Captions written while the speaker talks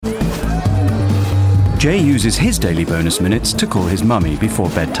Jay uses his daily bonus minutes to call his mummy before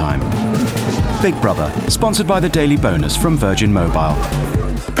bedtime. Big Brother, sponsored by the Daily Bonus from Virgin Mobile.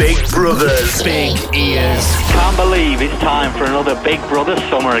 Big Brothers. Big Ears. Can't believe it's time for another Big Brother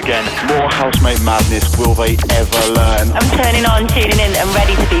summer again. More housemate madness will they ever learn. I'm turning on, tuning in and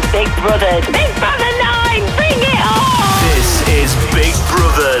ready to be Big Brothered. Big Brother 9, bring it on! This is Big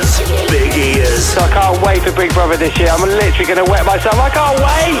Brothers. Big Ears. So I can't wait for Big Brother this year. I'm literally going to wet myself. I can't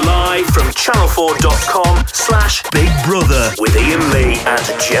wait. Live from channel4.com/Big Brother with Ian Lee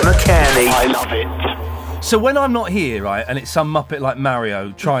and Gemma Kearney. I love it. So when I'm not here, right, and it's some muppet like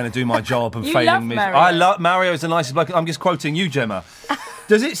Mario trying to do my job and You failing love me, Mario. I love Mario's the nicest bloke. I'm just quoting you, Gemma.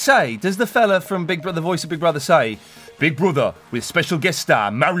 Does the fella from Big Brother, the voice of Big Brother, say, Big Brother with special guest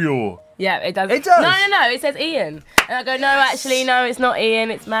star Mario? Yeah, it does. It does? No, it says Ian. And I go, no, actually, no, it's not Ian,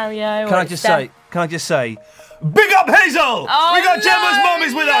 it's Mario. Can I just say, big up Hazel! Oh, We got no, Gemma's mum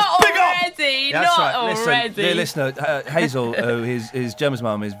is with us. Big up! already, That's not right. Listen, already. dear listener, Hazel, who is Gemma's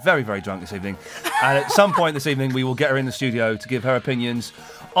mum, is very, very drunk this evening. And at some point this evening, we will get her in the studio to give her opinions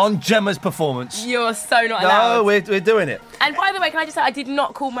on Gemma's performance. You're so not allowed. No, we're doing it. And by the way, can I just say, I did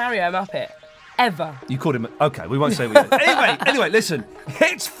not call Mario a Muppet. Ever. You called him... Okay, we won't say what you did. Anyway, listen.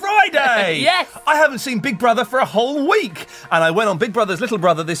 It's Friday! Yes! I haven't seen Big Brother for a whole week. And I went on Big Brother's Little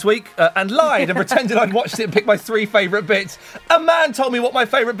Brother this week and lied and pretended I'd watched it and picked my 3 favourite bits. A man told me what my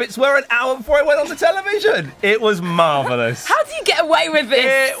favourite bits were an hour before I went on the television. It was marvellous. How do you get away with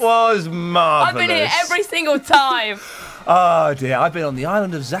this? It was marvellous. I've been here every single time. Oh dear, I've been on the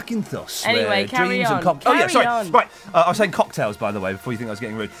island of Zakynthos. Anyway, where carry dreams on. And oh yeah, Carry sorry. on. Right, I was saying cocktails, by the way, before you think I was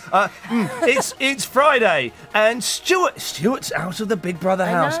getting rude. It's Friday, and Stuart's out of the Big Brother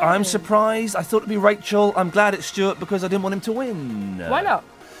house. know. I'm surprised. I thought it'd be Rachel. I'm glad it's Stuart because I didn't want him to win. Why not?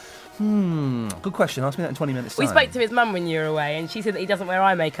 Good question. Ask me that in 20 minutes. We time. spoke to his mum when you were away, and she said that he doesn't wear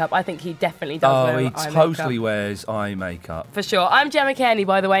eye makeup. I think he definitely does wear Oh, he eye totally makeup. wears eye makeup. For sure. I'm Gemma Kearney,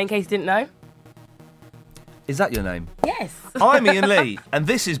 by the way, in case you didn't know. Is that your name? Yes. I'm Ian Lee, and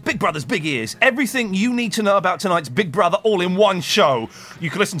this is Big Brother's Big Ears. Everything you need to know about tonight's Big Brother all in one show. You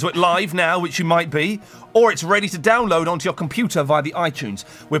can listen to it live now, which you might be, or it's ready to download onto your computer via the iTunes.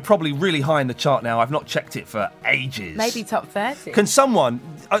 We're probably really high in the chart now. I've not checked it for ages. Maybe top 30. Can someone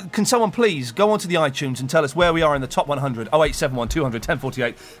please go onto the iTunes and tell us where we are in the top 100? 0871 200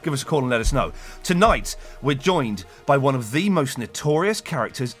 1048. Give us a call and let us know. Tonight, we're joined by one of the most notorious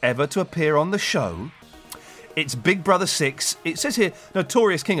characters ever to appear on the show. It's Big Brother 6. It says here,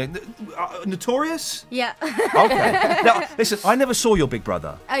 Notorious King. Notorious? Yeah. Okay. Now, listen, I never saw your Big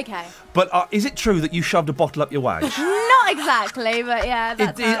Brother. Okay. But is it true that you shoved a bottle up your wag? Not exactly, but yeah,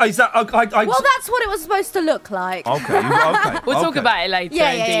 that's Is that... well, that's what it was supposed to look like. Okay, okay. We'll talk okay. about it later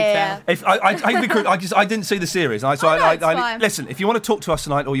Yeah, in yeah, detail. yeah. If I didn't see the series, no, it's fine. Listen. If you want to talk to us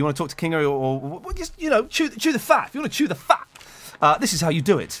tonight, or you want to talk to Kinga, or just chew the fat. If you want to chew the fat, this is how you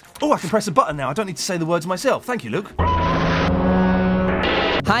do it. Oh, I can press a button now. I don't need to say the words myself. Thank you, Luke.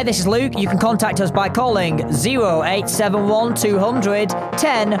 Hi, this is Luke. You can contact us by calling 0871 200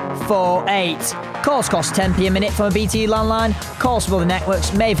 1048. Calls cost 10p a minute from a BT landline. Calls from other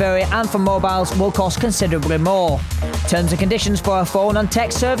networks may vary, and from mobiles will cost considerably more. Terms and conditions for our phone and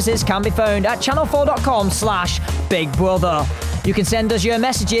text services can be found at channel4.com/Big Brother. You can send us your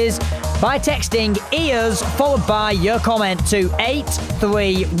messages by texting EARS followed by your comment to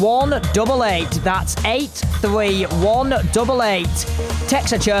 83188. That's 83188.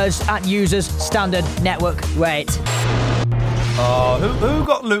 Text are charged at users' standard network rate. Oh, who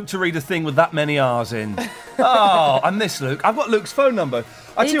got Luke to read a thing with that many R's in? Oh, I miss Luke. I've got Luke's phone number.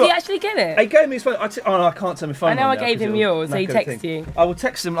 Did he actually get it? He gave me his phone. Oh no, I can't tell my phone. I know number I gave now, him 'cause it'll yours, so he make a texted thing. you. I will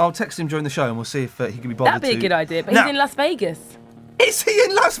text him. I'll text him during the show, and we'll see if he can be bothered. That'd be a good idea. But Now- he's in Las Vegas. Is he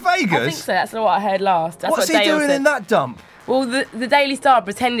in Las Vegas? I think so. That's what I heard last. That's What's what he Dale doing said. in that dump? Well, the Daily Star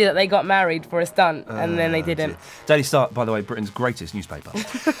pretended that they got married for a stunt, and then they didn't. Daily Star, by the way, Britain's greatest newspaper.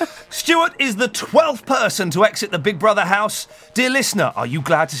 Stuart is the 12th person to exit the Big Brother house. Dear listener, are you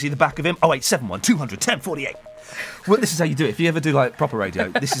glad to see the back of him? 0871 200 1048. Well, this is how you do it. If you ever do like proper radio,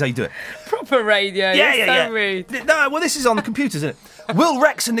 this is how you do it. Proper radio. Yeah. Rude. No, well, this is on the computers, isn't it? Will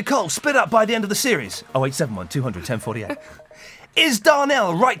Rex and Nicole split up by the end of the series? 0871 200 1048. Is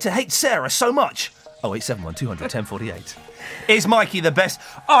Darnell right to hate Sarah so much? 0871 200 1048. Is Mikey the best?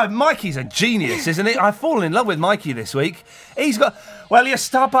 Oh, Mikey's a genius, isn't he? I've fallen in love with Mikey this week. He's got... Well, you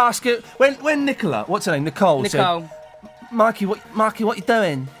stop asking... When Nicola... What's her name? Nicole said... Nicole. Mikey, what you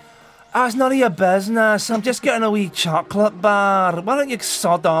doing? Oh, it's none of your business. I'm just getting a wee chocolate bar. Why don't you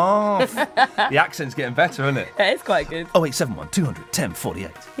sod off? The accent's getting better, isn't it? Yeah, it's quite good. 0871 200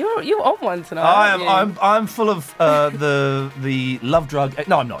 1048. You're on one tonight. aren't you? I'm full of the love drug.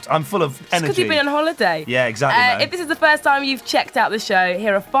 No, I'm not. I'm full of energy. Because you've been on holiday. Yeah, exactly. Man. If this is the first time you've checked out the show,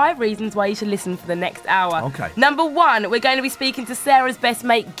 here are 5 reasons why you should listen for the next hour. Okay. Number 1, we're going to be speaking to Sarah's best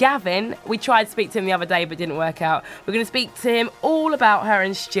mate, Gavin. We tried to speak to him the other day, but didn't work out. We're going to speak to him all about her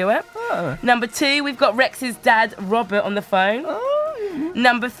and Stuart. Oh. Number 2, we've got Rex's dad, Robert, on the phone. Oh.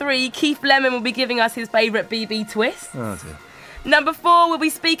 Number 3, Keith Lemon will be giving us his favourite BB twist. Oh, dear. Number 4, we'll be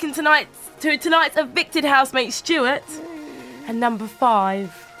speaking to tonight's evicted housemate, Stuart. And number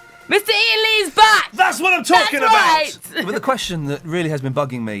 5, Mr. Ian Lee's back! That's what I'm talking That's about! right. But the question that really has been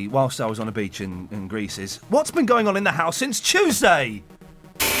bugging me whilst I was on a beach in Greece is, what's been going on in the house since Tuesday?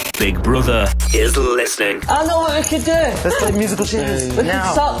 Big Brother is listening. I know what we could do. Let's play musical chairs. We could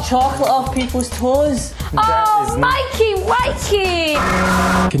suck chocolate off people's toes. Oh, Mikey,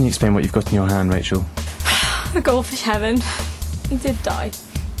 Wakey! Can you explain what you've got in your hand, Rachel? The goldfish heaven. He did die.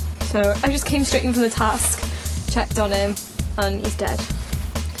 So I just came straight in from the task, checked on him, and he's dead.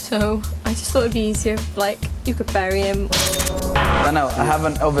 So I just thought it'd be easier, like, you could bury him. I know, I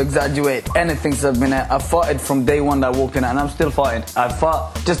haven't over-exaggerated anything since I've been here. I fought it from day one that I walked in, and I'm still fighting. I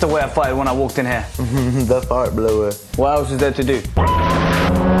fought just the way I fought when I walked in here. That part blew away. What else is there to do?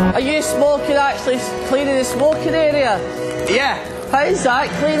 Are you smoking actually cleaning the smoking area? Yeah. How's that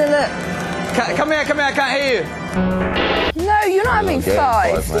cleaning it? Come here, I can't hear you. No, you're not having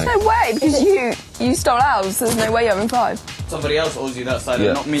 5. There's no way, because you stole ours, so there's no way you're having 5. Somebody else owes you that side,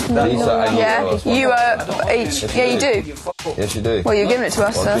 not me. Yeah, you each. Yeah, you do. Yes, you do. Well, you're giving it to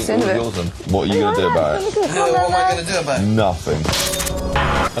us, so that's the end of it. What are you going to do about it? What am I going to do about it? Nothing.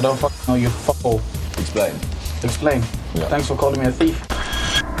 I don't know you fool. Explain. Explain. Yeah. Thanks for calling me a thief.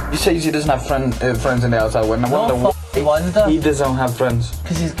 He says he doesn't have friends in the outside world. I wonder he doesn't have friends.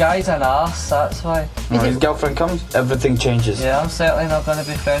 Because his guy's an arse, that's why. When his girlfriend comes, everything changes. Yeah, I'm certainly not going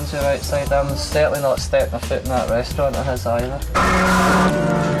to be friends with her outside. I'm certainly not stepping a foot in that restaurant of his either.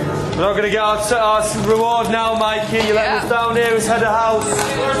 We're not going to get our reward now, Mikey. You let us down here as head of house.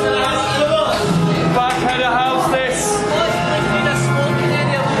 Back head of house, this.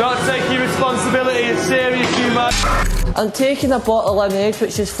 Not taking responsibility. It's serious, you man. I'm taking a bottle of lemonade,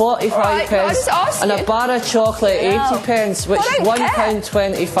 which is 45 pence, and a bar of chocolate, 80 pence, which is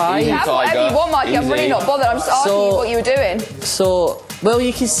 £1.25. You have whatever you want, Mikey. I'm really not bothered. I'm just asking you what you were doing. So, well,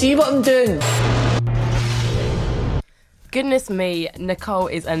 you can see what I'm doing. Goodness me, Nicole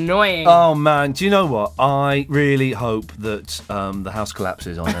is annoying. Oh, man, do you know what? I really hope that the house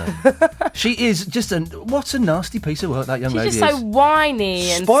collapses on her. She is just what a nasty piece of work that young lady is. She's just so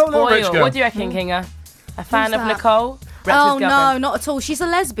whiny and Spoiled. What do you reckon, Kinga? A fan of that? Nicole? Oh, no, not at all. She's a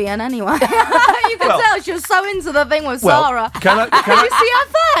lesbian anyway. You can tell she was so into the thing with Sarah. Can I you see her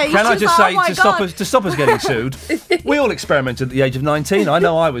face? Can I She's just like, say, oh my to stop us getting sued, we all experimented at the age of 19. I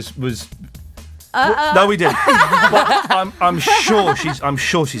know I was no, we didn't. But I'm sure she's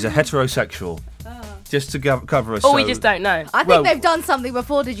a heterosexual. Just to cover us. Or we just don't know. I think they've done something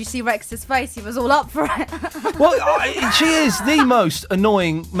before. Did you see Rex's face? He was all up for it. Well, she is the most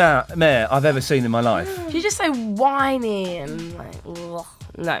annoying mayor I've ever seen in my life. She's just so whiny and like, ugh.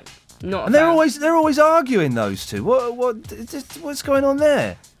 No, not. And they're always arguing, those two. What's going on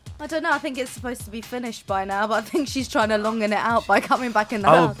there? I don't know. I think it's supposed to be finished by now, but I think she's trying to longen it out by coming back in the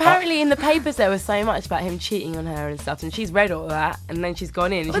house. Apparently in the papers there was so much about him cheating on her and stuff, and she's read all that, and then she's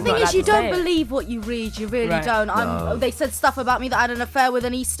gone in. And The thing is, you don't believe what you read. You really don't. No. They said stuff about me that I had an affair with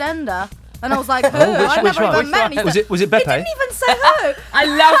an EastEnder. And I was like, who? I never even met him. Was it Beppe? He didn't even say who. I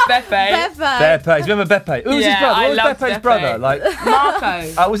love Beppe. Beppe. Remember Beppe? Who was his brother? What was Beppe's brother? Like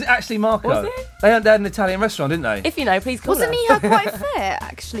Marco. Was it actually Marco? Was it? They had an Italian restaurant, didn't they? If you know, please call Wasn't us. he quite fit,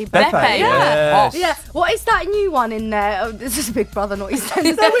 actually? Beppe, yes. Yeah. What is that new one in there? Oh, this is Big Brother, not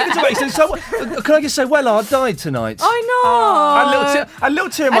EastEnders. Can I just say, Wellard died tonight? I know. A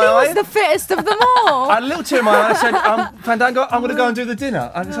little tear in my eye. And he was the fittest of them all. I had a little tear in my eye. I said, Fandango, I'm going to go and do the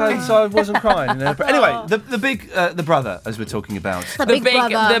dinner. And so I wasn't crying. Anyway, the big brother, as we're talking about. The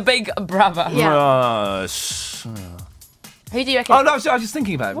big brother. Yeah. Who do you reckon? Oh, no, I was just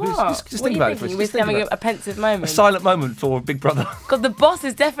thinking about it. Just think about it for a second. You were having a pensive moment. A silent moment for Big Brother. God, the boss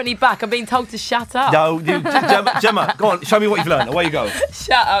is definitely back. I'm being told to shut up. No, Gemma, go on, show me what you've learned. Away you go.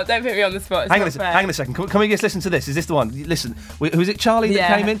 Shut up, don't put me on the spot. Hang on a second. Can we just listen to this? Is this the one? Listen, who is it? Charlie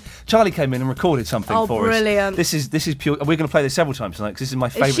that came in? Charlie came in and recorded something for us. Brilliant. This is pure. We're going to play this several times tonight because this is my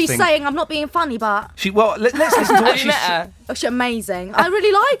favourite thing. She's saying, I'm not being funny, but... Let's listen to what she's... Oh, she's amazing. I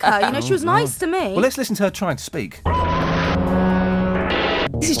really like her. She was nice to me. Well, let's listen to her trying to speak.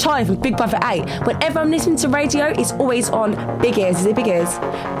 This is Charlie from Big Brother 8. Whenever I'm listening to radio, it's always on Big Ears. Is it Big Ears?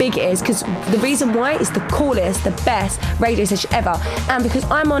 Big Ears, because the reason why it's the coolest, the best radio station ever. And because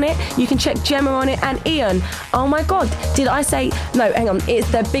I'm on it, you can check Gemma on it and Ian. Oh my God, did I say... No, hang on,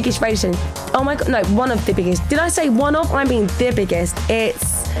 it's the biggest radio station. Oh my God, no, one of the biggest. Did I say one of? I mean the biggest.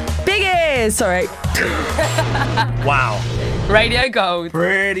 It's Big Ears, sorry. Wow. Radio Gold.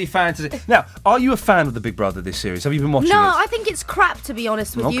 Pretty fantastic. Now, are you a fan of the Big Brother, this series? Have you been watching it? No, I think it's crap, to be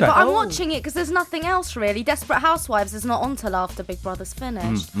honest with you. Okay. But I'm watching it because there's nothing else, really. Desperate Housewives is not on till after Big Brother's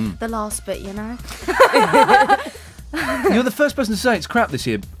finished. The last bit, you know. You're the first person to say it's crap this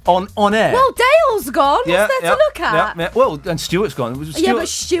year on air. Well, Dale's gone. What's there to look at? Yeah. Well, and Stuart's gone. Yeah, but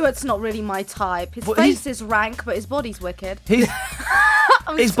Stuart's not really my type. His face is rank, but his body's wicked. His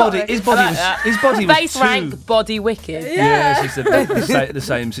body was face rank, body wicked. Yeah, it's the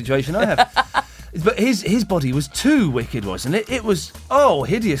same situation I have. But his body was too wicked, wasn't it? It was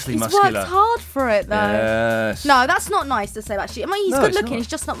hideously muscular. He's worked hard for it, though. Yes. No, that's not nice to say. Actually, I mean, he's good looking. He's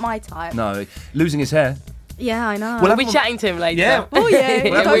just not my type. No, losing his hair. Yeah, I know. We'll be chatting to him later. Yeah. Oh yeah.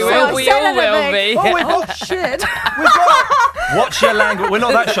 We all will be. Oh shit. Watch your language. We're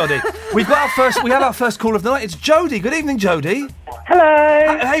not that shoddy. We have our first call of the night. It's Jodie. Good evening, Jodie.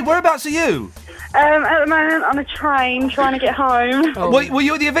 Hello. Hey, whereabouts are you? At the moment, on a train trying to get home. Were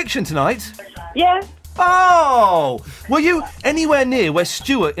you at the eviction tonight? Yeah. Oh! Were you anywhere near where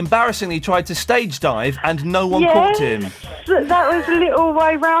Stuart embarrassingly tried to stage dive and no one caught him? That was a little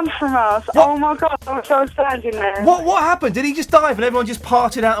way round from us. What? Oh my God, I was standing there. What happened? Did he just dive and everyone just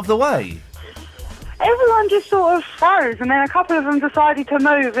parted out of the way? Everyone just sort of froze, and then a couple of them decided to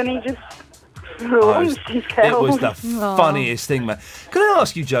move, and he just launched his It was the funniest thing, man. Can I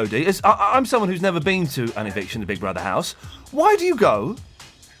ask you, Jodie, I'm someone who's never been to an eviction, the Big Brother house. Why do you go?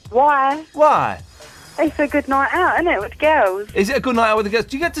 Why? Why? It's a good night out, isn't it, with girls? Is it a good night out with the girls?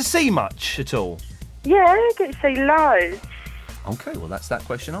 Do you get to see much at all? Yeah, I get to see loads. Okay, well, that's that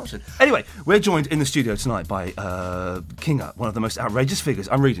question answered. Anyway, we're joined in the studio tonight by Kinga, one of the most outrageous figures.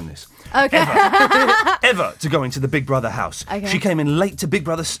 I'm reading this. Okay. Ever to go into the Big Brother house. Okay. She came in late to Big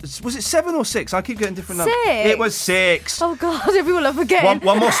Brother. Was it 7 or 6? I keep getting different numbers. 6? It was 6. Oh God, everyone will forget.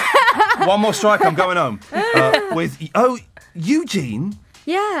 One more strike. I'm going home with Eugene.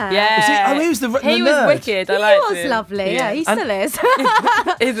 Yeah. He was the He nerd. was wicked. I liked He was him. lovely. Yeah, he still is.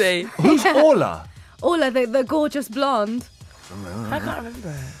 Is he? Who's Orla? Orla, the gorgeous blonde. I can't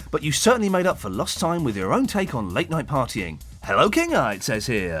remember. But you certainly made up for lost time with your own take on late night partying. Hello, Kinga, it says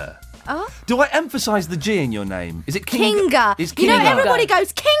here. Oh? Do I emphasise the G in your name? Is it Kinga? It's You know, Kinga. everybody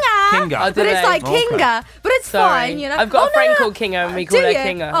goes Kinga. Kinga. But it's like Okay. Kinga. But it's Sorry. fine, you know. I've got a friend called Kinga, Kinga and we call her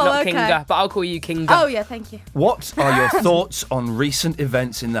Kinga, not okay. Kinga. But I'll call you Kinga. Oh, yeah, thank you. What are your thoughts on recent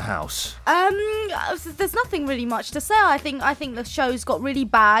events in the house? There's nothing really much to say. I think the show's got really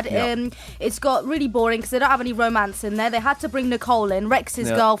bad. Yeah. It's got really boring because they don't have any romance in there. They had to bring Nicole in,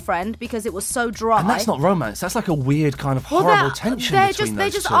 Rex's girlfriend, because it was so dry. And that's not romance. That's like a weird kind of Well, horrible tension between they're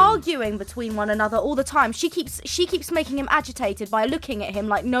those just two. arguing between one another all the time. She keeps making him agitated by looking at him,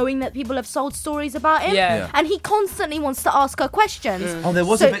 like knowing that people have sold stories about him. Yeah. And he constantly wants to ask her questions. Oh, there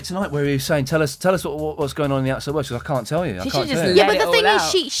was a bit tonight where he was saying, "Tell us what's going on in the outside world." She goes, "I can't tell you. I can't tell you." Yeah, but the thing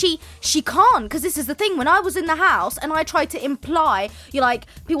is, she can't, because this is the thing. When I was in the house and I tried to imply,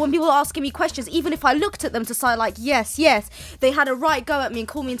 when people were asking me questions, even if I looked at them to say like yes, they had a right go at me and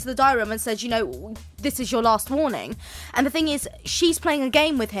call me into the diary room and said, this is your last warning. And the thing is, she's playing a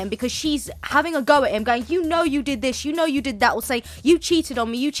game with him because she's having a go at him, going, you did this, you did that, or say, you cheated on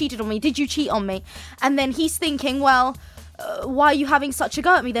me, did you cheat on me? And then he's thinking, well, why are you having such a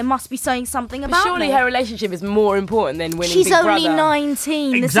go at me? They must be saying something about Surely me. her relationship is more important than winning She's Big Brother. only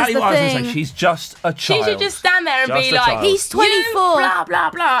 19. Exactly this is the what I was thing. going to say. She's just a child. She should just stand there and Just be a like, child. He's 24. blah, blah,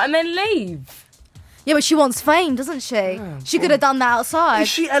 blah, and then leave. Yeah, but she wants fame, doesn't she? She could have done that outside. Is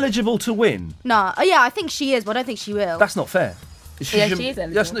she eligible to win? No. Oh, yeah, I think she is, but I don't think she will. That's not fair. She is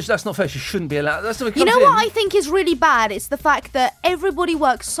eligible. That's not fair. She shouldn't be allowed. That's not You know what I think is really bad? It's the fact that everybody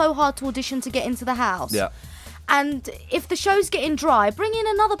works so hard to audition to get into the house. Yeah. And if the show's getting dry, bring in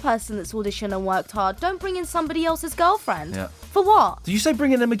another person that's auditioned and worked hard. Don't bring in somebody else's girlfriend. Yeah. For what? Did you say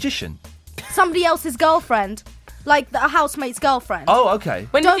bring in a magician? Somebody else's girlfriend. Like a housemate's girlfriend. Oh, okay.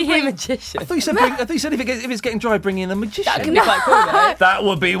 When did you hear magician? I thought you said if it's getting dry, bring in a magician. That could be quite cool, though. That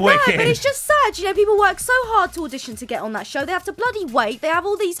would be wicked. No, but it's just sad. People work so hard to audition to get on that show. They have to bloody wait. They have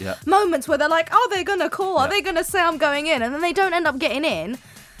all these moments where they're like, are they going to call? Are they going to say I'm going in? And then they don't end up getting in.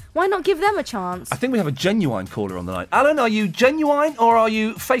 Why not give them a chance? I think we have a genuine caller on the line. Alan, are you genuine or are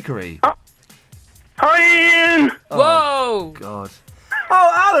you fakery? Hi, Ian! Whoa! God.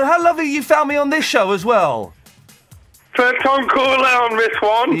 Oh, Alan, how lovely you found me on this show as well. First time caller on this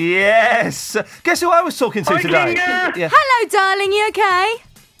one. Yes. Guess who I was talking to today? Yeah. Hello, darling. You okay?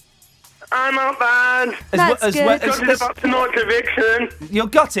 I'm not bad. That's good. Gutted about tonight's eviction. You're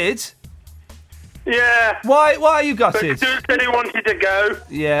gutted? Yeah. Why are you gutted? But Stuart said he wanted to go.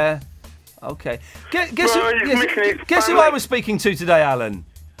 Yeah. Okay. Guess Well, he's missing his who family. I was speaking to today, Alan?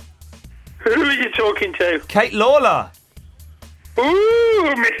 Who are you talking to? Kate Lawler.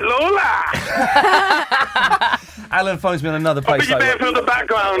 Ooh, Miss Lola. Alan phones me on another place. I'll be there for the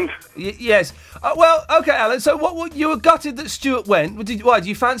background. Yes. Well, okay, Alan. So, what you were gutted that Stuart went? Why? Do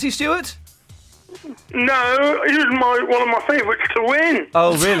you fancy Stuart? No, he was one of my favourites to win.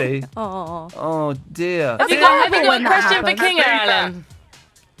 Oh, really? Oh dear. Have you got a question for Kinga, Alan?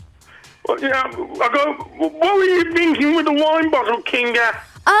 Well, yeah, what were you thinking with the wine bottle, Kinga?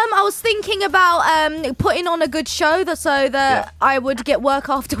 I was thinking about putting on a good show so that I would get work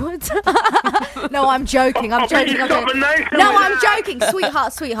afterwards. No, I'm joking. I'm joking. No, I'm joking.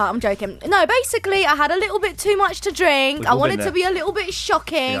 Sweetheart, I'm joking. No, basically, I had a little bit too much to drink. I wanted to be a little bit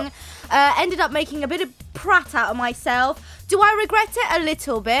shocking. Ended up making a bit of prat out of myself. Do I regret it? A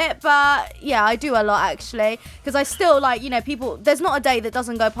little bit, but yeah, I do a lot actually. Because I still people, there's not a day that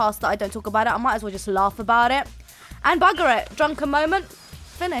doesn't go past that I don't talk about it. I might as well just laugh about it. And bugger it. Drunken moment.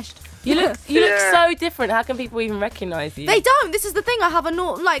 Finished. You look so different. How can people even recognise you? They don't. This is the thing. I have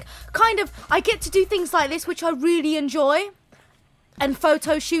I get to do things like this, which I really enjoy. And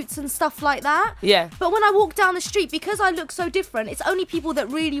photo shoots and stuff like that. Yeah. But when I walk down the street, because I look so different, it's only people that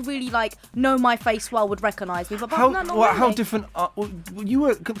really, really know my face well would recognise me. But How different? You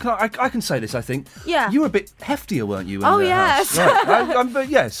were. I can say this. I think. Yeah. You were a bit heftier, weren't you? Oh yes. Right. But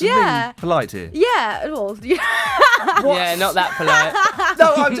yes. Yeah. Being polite here. Yeah. Well, Yeah, not that polite.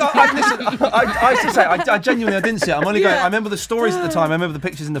 No, listen. I have to say, I genuinely didn't see it. I'm only going. I remember the stories at the time. I remember the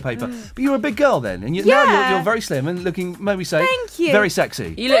pictures in the paper. But you were a big girl then, and now you're very slim and looking. Maybe say. Thank you. Very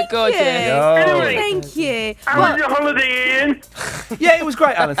sexy. You look gorgeous. Thank you. How was your holiday, Ian? Yeah, it was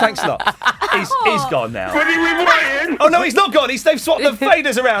great, Alan. Thanks a lot. He's gone now. What are we waiting? Oh no, he's not gone. They've swapped the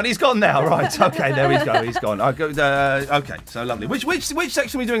faders around. He's gone now. Right. Okay. There we go. He's gone. Okay. So lovely. Which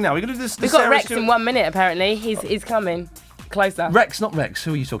section are we doing now? We're going to do this. We've got Rex in 1 minute. Apparently, he's coming. Closer. Rex, not Rex.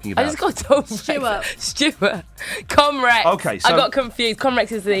 Who are you talking about? I just got told Stuart. Comrex. Okay, so I got confused.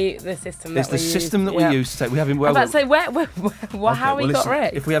 Comrex is the system. It's the system that we use to take. We have him. I'm about to say how we got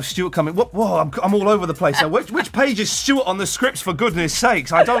Rex. If we have Stuart coming, whoa, I'm all over the place. Now, which page is Stuart on the scripts? For goodness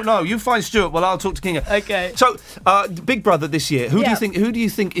sakes, I don't know. You find Stuart. Well, I'll talk to Kinga. Okay. So, Big Brother this year. Who do you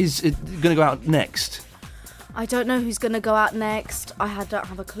think is going to go out next? I don't know who's going to go out next. I don't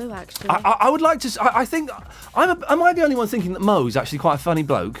have a clue, actually. I would like to. I think. Am I the only one thinking that Mo's actually quite a funny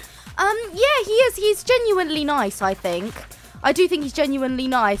bloke? Yeah, he is. He's genuinely nice, I think. I do think he's genuinely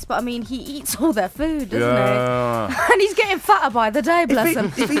nice, but I mean, he eats all their food, doesn't he? And he's getting fatter by the day, bless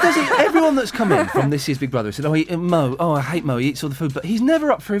him. If he doesn't, everyone that's come in from this year's Big Brother said, Mo, I hate Mo, he eats all the food, but he's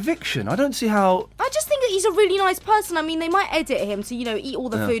never up for eviction. I don't see how... I just think that he's a really nice person. I mean, they might edit him to, eat all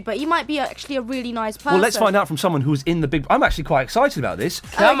the food, but he might be actually a really nice person. Well, let's find out from someone who's in the Big... I'm actually quite excited about this.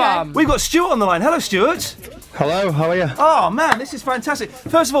 Come on. We've got Stuart on the line. Hello, Stuart. Hello, how are you? Oh, man, this is fantastic.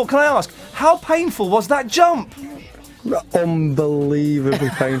 First of all, can I ask, how painful was that jump? Unbelievably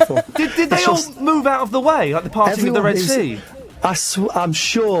painful. Did they all move out of the way, like the parting of the Red Sea? I'm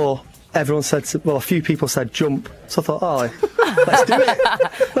sure everyone said, a few people said jump. So I thought, let's do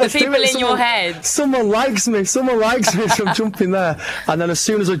it. The people in your head. Someone likes me so I'm jumping there. And then as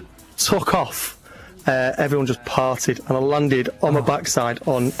soon as I took off, everyone just parted, and I landed on my backside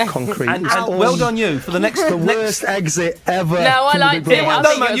on concrete. And well done you for the worst exit ever. No, I liked it. I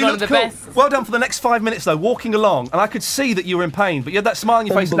think it was one of the best. Well done for the next 5 minutes though, walking along, and I could see that you were in pain, but you had that smile on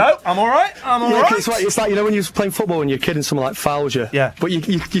your face. No, I'm all right. It's like when you're playing football when you're a kid and someone fouls you. Yeah. But you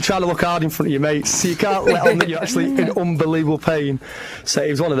try to look hard in front of your mates, so you can't let on that you're actually in unbelievable pain. So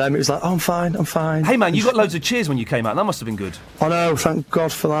it was one of them. It was like, I'm fine. Hey man, you got loads of cheers when you came out. That must have been good. I know. Thank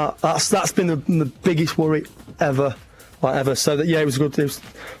God for that. That's been the biggest worry ever. So that it was good.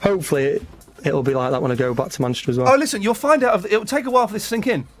 Hopefully it'll be like that when I go back to Manchester as well. Oh, listen, you'll find out. It'll take a while for this to sink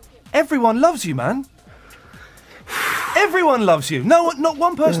in. Everyone loves you, man. Everyone loves you. No, not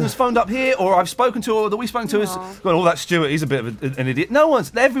one person has phoned up here, or I've spoken to, or that we've spoken to, has gone, oh, that's Stuart, he's a bit of an idiot.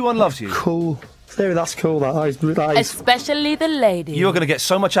 Everyone loves you. Cool. That's cool. That is. Especially the ladies. You are going to get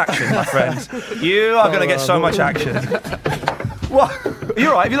so much action, my friend. You are going to get so much action. What?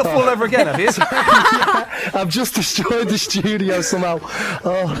 You're right. Have you not fallen over again, have you? I've just destroyed the studio somehow.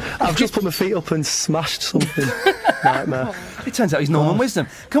 I've just put my feet up and smashed something. Nightmare. It turns out he's Norman Wisdom.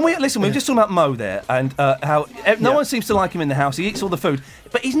 Can we listen? We were just talking about Mo there, and how no one seems to like him in the house. He eats all the food,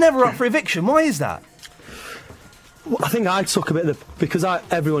 but he's never up for eviction. Why is that? I think I took a bit of because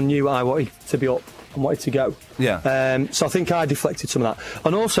everyone knew I wanted to be up and wanted to go. Yeah. So I think I deflected some of that,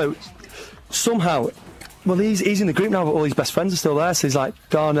 and also somehow, well, he's in the group now, but all his best friends are still there. So he's like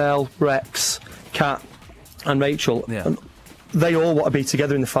Darnell, Rex, Kat, and Rachel. Yeah. And they all want to be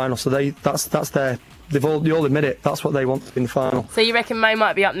together in the final. So that's their. They all admit it. That's what they want in the final. So you reckon Mo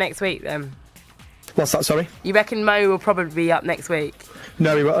might be up next week then? What's that? Sorry. You reckon Mo will probably be up next week?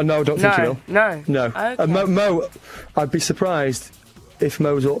 No, I don't think he will. No. Okay. Mo, I'd be surprised if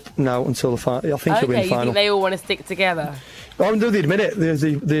Mo's up now until the final. I think he'll be in the final. You think they all want to stick together? Oh, no, they admit it.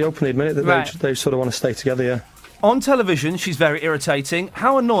 They openly admit it that they sort of want to stay together, yeah. On television, she's very irritating.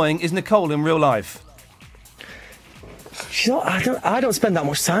 How annoying is Nicole in real life? She's not, I don't spend that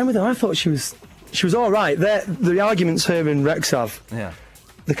much time with her. I thought she was all right. The arguments her and Rex have,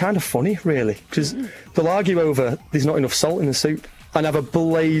 they're kind of funny, really, because they'll argue over there's not enough salt in the soup and have a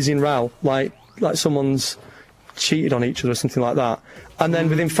blazing row, like someone's cheated on each other or something like that. And then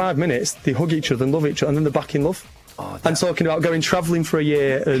within 5 minutes, they hug each other and love each other, and then they're back in love. And talking about going travelling for a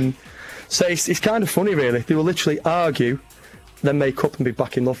year, and so it's kind of funny, really. They will literally argue, then make up and be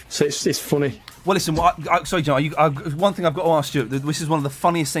back in love. So it's funny. Well, listen, sorry, John, one thing I've got to ask you, this is one of the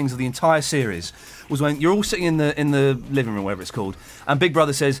funniest things of the entire series, was when you're all sitting in the living room, whatever it's called, and Big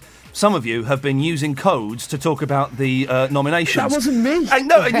Brother says, some of you have been using codes to talk about the nominations. That wasn't me.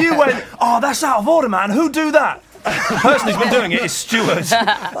 And you went, oh, that's out of order, man, who do that? The person who's been doing it is Stuart.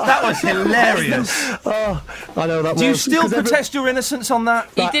 That was hilarious. Oh, I know that. Do you still protest your innocence on that?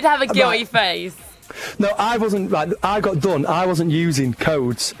 He did have a guilty face. No, I wasn't. I got done. I wasn't using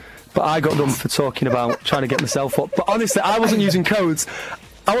codes, but I got done for talking about trying to get myself up. But honestly, I wasn't using codes.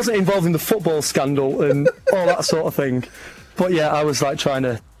 I wasn't involved in the football scandal and all that sort of thing. But yeah, I was trying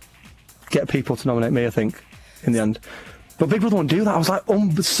to get people to nominate me, I think, in the end. But Big Brother won't do that. I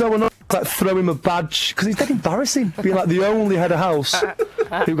was so annoyed. Throw him a badge, because he's dead embarrassing, being the only head of house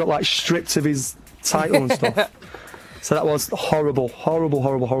who got stripped of his title and stuff. So that was horrible.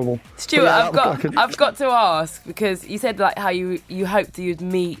 Stuart, I've got to ask, because you said how you hoped you'd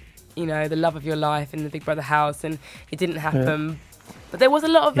meet, the love of your life in the Big Brother house, and it didn't happen. Yeah. But there was a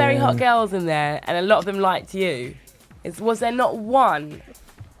lot of very hot girls in there, and a lot of them liked you. Was there not one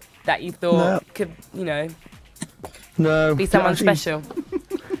that you thought could, be someone special?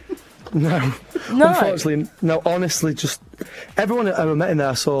 No. Unfortunately, no. Honestly, just everyone I ever met in there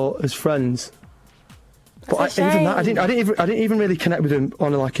I saw as friends. But even that, I didn't even really connect with them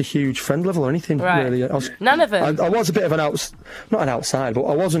on a huge friend level or anything. Right. Really, none of them. I was a bit of not an outside, but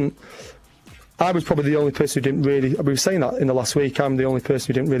I wasn't. I was probably the only person who didn't really. We were saying that in the last week. I'm the only person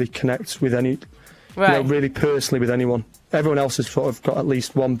who didn't really connect with any, really personally with anyone. Everyone else has sort of got at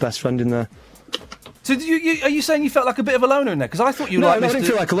least one best friend in there. So are you saying you felt like a bit of a loner in there? Because I thought you liked Mr. No, I didn't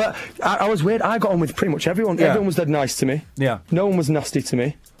feel like a loner. I was weird. I got on with pretty much everyone. Yeah. Everyone was dead nice to me. Yeah. No one was nasty to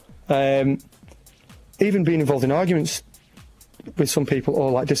me. Even being involved in arguments with some people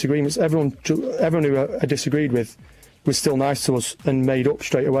or disagreements, everyone who I disagreed with was still nice to us and made up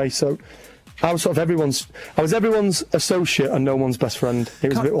straight away. So I was everyone's associate and no one's best friend. It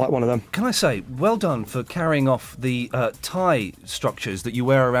was a bit like one of them. Can I say, well done for carrying off the tie structures that you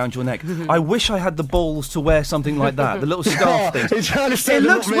wear around your neck. I wish I had the balls to wear something like that, the little scarf thing. It's trying to say it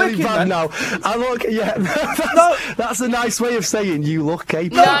looks really wicked, bad now. I look, that's a nice way of saying you look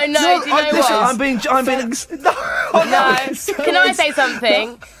capable. No, do you know what? I'm being. No. Can I say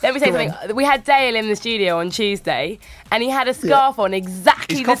something? Let me say something. We had Dale in the studio on Tuesday, and he had a scarf on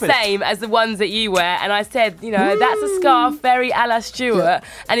exactly the same as the ones that you wear. And I said, that's a scarf very a la Stuart.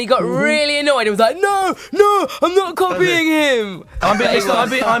 And he got really annoyed. He was like, no, I'm not copying him. I'm being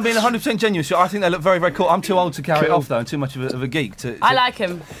 100% genuine. I think they look very, very cool. I'm too old to carry it off though. I'm too much of a geek to. I like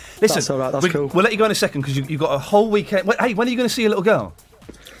him. Listen, that's all right. That's cool. We'll let you go in a second because you've got a whole weekend. Hey, when are you going to see a little girl?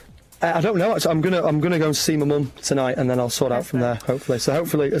 I don't know. I'm gonna go and see my mum tonight, and then I'll sort out from there. Hopefully,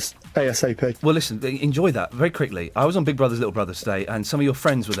 it's ASAP. Well, listen, enjoy that very quickly. I was on Big Brother's Little Brother today, and some of your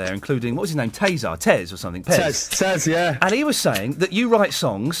friends were there, including what was his name, Tez or something. Tez, yeah. And he was saying that you write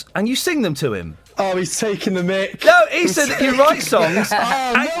songs and you sing them to him. Oh, he's taking the mick. No, he said that you write songs. No,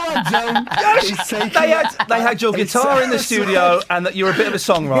 I don't. They had your guitar in the studio, and that you're a bit of a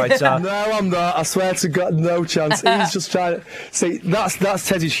songwriter. No, I'm not. I swear to God, no chance. He's just trying to see. That's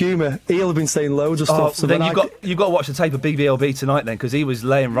Tez's humour. He'll have been saying loads of stuff. So then you got to watch the tape of BBLB tonight, then, because he was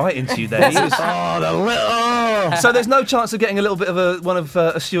laying right into you there. He was, So there's no chance of getting a little bit of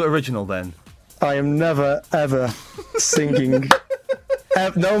a Stuart original then. I am never ever singing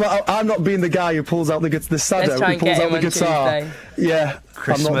No, I'm not being the guy who pulls out the Sado, who pulls out the guitar. Yeah,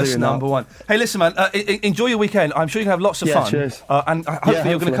 Christmas I'm not doing number one. Hey, listen, man. Enjoy your weekend. I'm sure you can have lots of fun. Cheers. And hopefully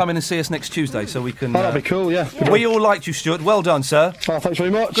you're going to come in and see us next Tuesday, so we can. That'd be cool. Yeah. We all liked you, Stuart. Well done, sir. Oh, thanks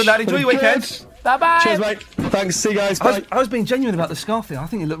very much. Good lad. Enjoy your weekend. Bye-bye. Cheers, mate. Thanks. See you guys. Bye. I was being genuine about the scarf thing. I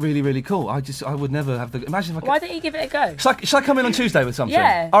think it looked really, really cool. I would never have the. Imagine if I. Why don't you give it a go? Shall I come in on Tuesday with something?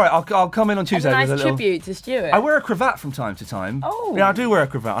 Yeah. All right, I'll come in on Tuesday As a nice with a little tribute to Stuart. I wear a cravat from time to time. Oh. Yeah, I do wear a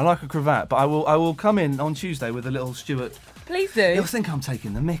cravat. I like a cravat, but I will come in on Tuesday with a little Stuart. Please do. He'll think I'm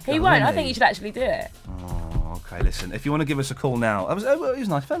taking the mick. He won't. I think you should actually do it. Oh, okay. Listen, if you want to give us a call now, he was a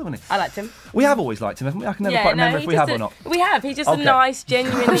nice fellow, wasn't he? I liked him. We have always liked him, haven't we? I can never quite remember if we have or not. We have. He's just a nice,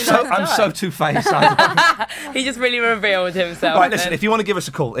 genuine. I'm so two-faced. He just really revealed himself. Right, listen, if you want to give us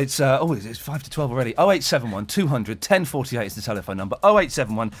a call, it's 5 to 12 already. 0871 200 1048 is the telephone number.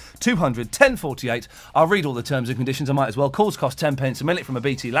 0871 200 1048. I'll read all the terms and conditions. I might as well. Calls cost 10 pence a minute from a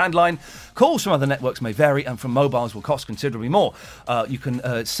BT landline. Calls from other networks may vary, and from mobiles will cost considerably more. You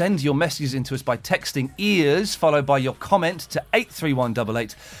can send your messages into us by texting EARS, followed by your comment to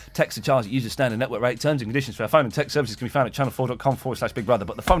 83188. Text to charge at user standard network rate. Terms and conditions for our phone and text services can be found at channel4.com/Big Brother.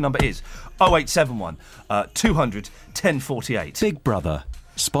 But the phone number is 0871 200 1048. Big Brother,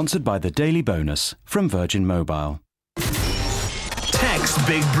 sponsored by the Daily Bonus from Virgin Mobile. Text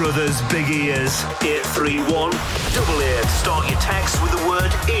Big Brother's Big Ears 831 88. Start your text with the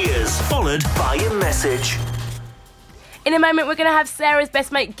word ears, followed by a message. In a moment, we're going to have Sarah's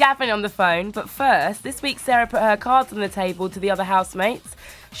best mate Gavin on the phone. But first, this week Sarah put her cards on the table to the other housemates.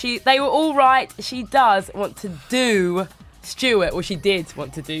 They were all right. She does want to do Stuart, or she did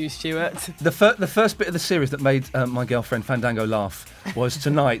want to do Stuart. The first bit of the series that made my girlfriend Fandango laugh was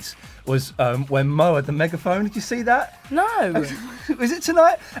tonight. Was when Mo had the megaphone. Did you see that? No. Was it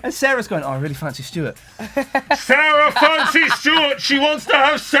tonight? And Sarah's going, I really fancy Stuart. Sarah fancies Stuart. She wants to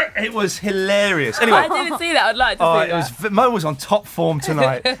have sex. It was hilarious. Anyway, I didn't see that. I'd like to see that. Mo was on top form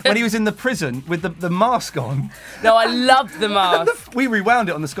tonight when he was in the prison with the mask on. No, I loved the mask. We rewound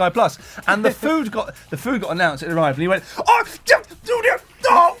it on the Sky Plus, and the food got announced. It arrived, and he went,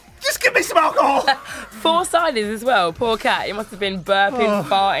 just give me some alcohol. 4 siders as well. Poor cat. He must have been burping,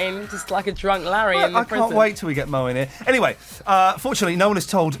 farting, just like a drunk Larry in the prison. I can't wait till we get Mo in here. Anyway, fortunately, no one has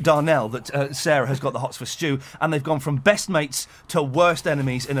told Darnell that Sarah has got the hots for Stu, and they've gone from best mates to worst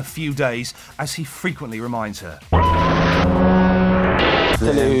enemies in a few days, as he frequently reminds her.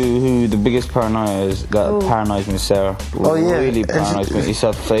 Tell you who the biggest paranoia is that paranoids me, Sarah. Oh yeah, really paranoids me. It's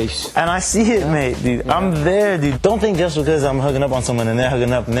her face. And I see it, mate, dude. Yeah. I'm there, dude. Don't think just because I'm hugging up on someone and they're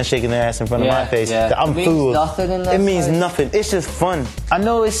hugging up and they're shaking their ass in front of my face that I'm fooled. It means nothing. It's just fun. I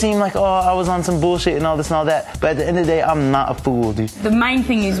know it seemed like I was on some bullshit and all this and all that, but at the end of the day, I'm not a fool, dude. The main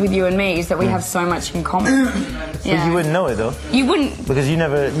thing is with you and me is that we have so much in common. But you wouldn't know it though. You wouldn't, because you've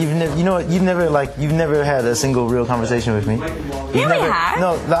never had a single real conversation with me.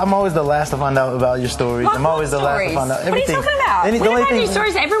 No, I'm always the last to find out about your stories. I'm always the last to find out everything. What are you talking about? We don't have any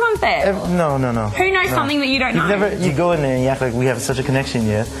stories. Everyone's there. No. Who knows something that you don't know? You go in there and you act like we have such a connection,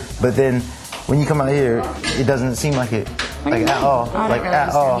 yeah. But then when you come out here, it doesn't seem like it, like at all, like at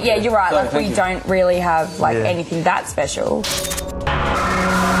all. Yeah, you're right. Like we don't really have anything that special.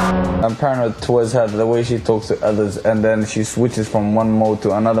 I'm paranoid towards her, the way she talks to others, and then she switches from one mode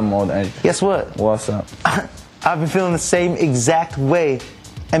to another mode. And guess what? What's up? I've been feeling the same exact way.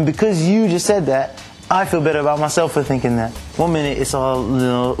 And because you just said that, I feel better about myself for thinking that. 1 minute it's all,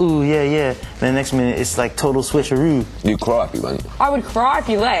 ooh, yeah. Then the next minute it's like total switcheroo. You'd cry if you went. I would cry if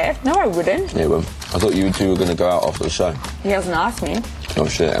you left. No, I wouldn't. Yeah, well, I thought you two were going to go out after the show. He hasn't asked me. Oh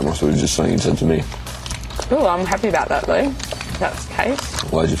shit, it must have just something you said to me. Oh, I'm happy about that though. If that's the case.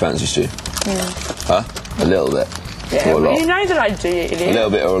 Why did you fancy Stu? Huh? A little bit. Yeah, or a lot? You know that I do, you idiot. A little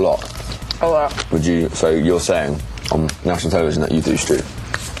bit or a lot? A lot. Would you, so you're saying on national television that you do Stu?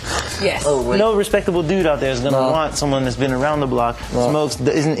 Yes. No respectable dude out there is gonna want someone that's been around the block, smokes,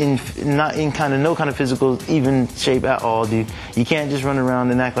 not in no kind of physical even shape at all, dude. You can't just run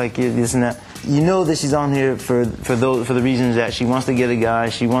around and act like you're this and that. You know that she's on here for the reasons that she wants to get a guy,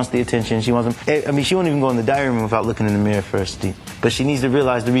 she wants the attention, she wants him. I mean, she won't even go in the diary room without looking in the mirror first, dude. But she needs to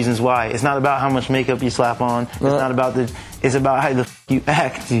realize the reasons why. It's not about how much makeup you slap on. It's not about it's about how the you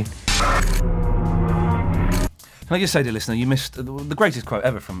act, dude. Can I just say to the listener, you missed the greatest quote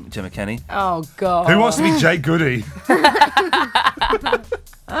ever from Gemma Kenny. Oh, God. Who wants to be Jay Goody?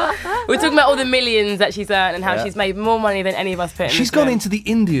 We're talking about all the millions that she's earned and how she's made more money than any of us put in. She's gone into the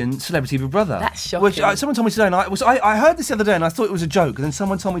Indian Celebrity Big Brother. That's shocking. Which, someone told me today, and I heard this the other day, and I thought it was a joke, and then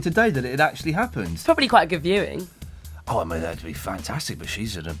someone told me today that it had actually happened. It's probably quite a good viewing. Oh, I mean, that'd be fantastic, but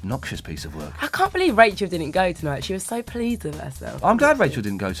she's an obnoxious piece of work. I can't believe Rachel didn't go tonight. She was so pleased with herself. I'm glad Rachel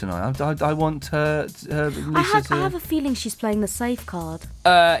didn't go tonight. I want her, Lisa I have a feeling she's playing the safe card.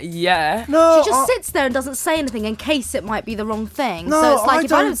 Yeah. No, she just sits there and doesn't say anything in case it might be the wrong thing. No, so it's like,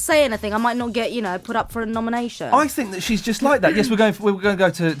 if I don't- don't say anything, I might not get, put up for a nomination. I think that she's just like that. Yes, we're going to go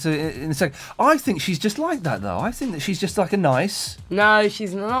to in a second. I think she's just like that, though. I think that she's just like a nice No,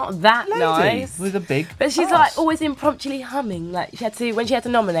 she's not that lady nice. with a big. But she's ass. like always impromptu humming. Like when she had to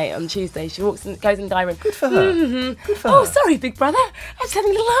nominate on Tuesday, she goes in the diary room. Good for her. Mm-hmm. Good for Oh, her. sorry, big brother. I was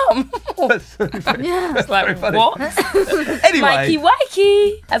having a little hum. Yeah. It's like, funny. what? Anyway. Mikey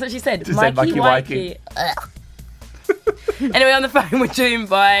Wakey. That's what she said. She said Mikey Mikey Wakey. Anyway, on the phone, we're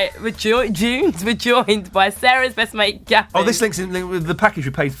joined by Sarah's best mate, Gavin. Oh, this links in with the package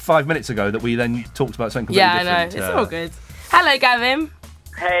we paid 5 minutes ago that we then talked about something completely Yeah, I different. know. It's all good. Hello, Gavin.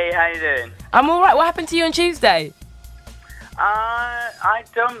 Hey, how you doing? I'm all right. What happened to you on Tuesday? I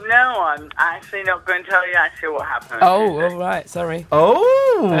don't know. I'm actually not going to tell you actually what happened. Oh, all right. Sorry. Oh,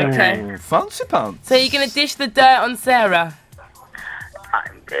 Okay. Fancy pants. So you're going to dish the dirt on Sarah?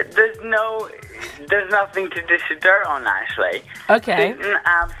 There's nothing to dish the dirt on, actually. Okay. She's an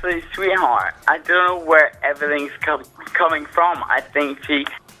absolute sweetheart. I don't know where everything's coming from. I think she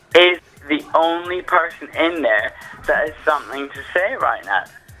is the only person in there that has something to say right now.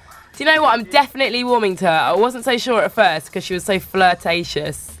 Do you know what? I'm definitely warming to her. I wasn't so sure at first because she was so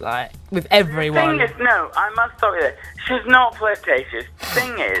flirtatious, like, with everyone. The thing is, no, I must stop you there. She's not flirtatious.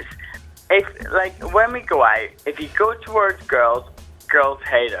 Thing is, when we go out, if you go towards girls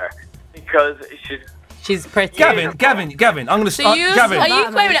hate her because she's pretty. Gavin, I'm going to So start. you, Gavin, wait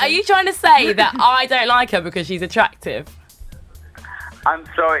a minute, are you trying to say that I don't like her because she's attractive? I'm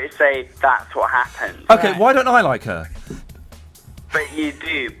sorry to say that's what happened. Okay, why don't I like her? But you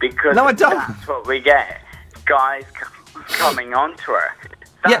do, because No, I don't. that's what we get. Guys coming on to her.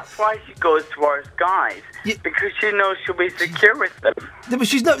 That's why she goes towards guys. Because she knows she'll be secure with them. No, but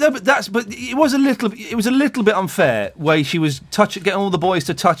she's But it was a little bit unfair. Way she was getting all the boys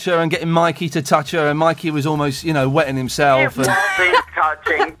to touch her and getting Mikey to touch her, and Mikey was almost, wetting himself. It wasn't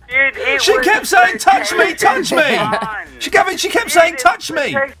touching, dude. She kept saying, "Touch me, touch me." She kept saying, "Touch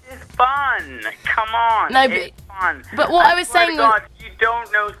me." It's fun. Come on. No, it's fun. but what I was swear to saying God, you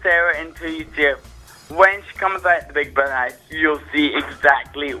don't know Sarah until you see her. When she comes out the Big Brother house, you'll see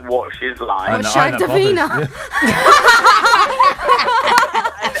exactly what she's like. Or Shag Davina.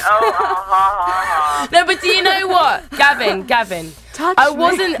 No, but do you know what, Gavin? I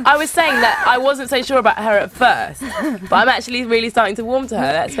was saying that I wasn't so sure about her at first, but I'm actually really starting to warm to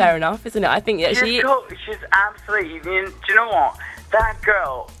her. That's fair enough, isn't it? I think that She's absolutely. Do you know what? That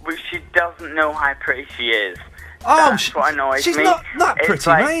girl, she doesn't know how pretty she is. Oh, That's what annoys she's me. not that It's pretty,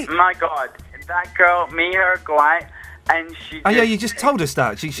 like, mate. My God, that girl, her go out, and she. Oh yeah, you just told us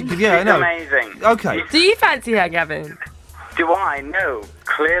that. She yeah, I know. Amazing. Okay. Do you fancy her, Gavin? Do I? No.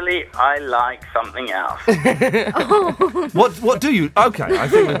 Clearly, I like something else. What do you? Okay, I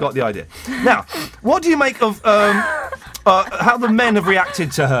think we've got the idea. Now, what do you make of how the men have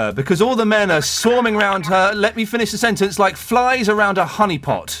reacted to her? Because all the men are swarming around her. Let me finish the sentence. Like flies around a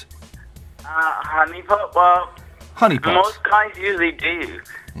honeypot. Honeypot. Well, Honeypot. most guys usually do.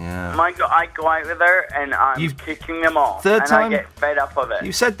 Yeah. My God, I go out with her and I'm kicking them off. Third and time? I get fed up of it.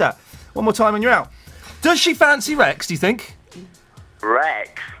 You said that. One more time and you're out. Does she fancy Rex? Do you think?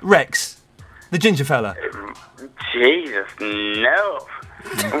 Rex, the ginger fella. Jesus, no.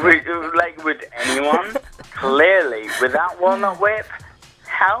 Would anyone? Clearly, with that walnut whip,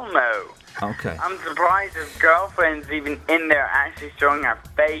 hell no. Okay. I'm surprised his girlfriend's even in there actually showing her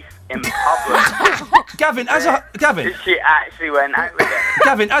face in public. Gavin, She actually went out with him.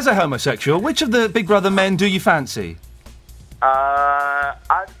 Gavin, as a homosexual, which of the Big Brother men do you fancy?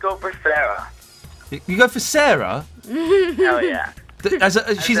 I'd go for Sarah. You go for Sarah? Hell yeah.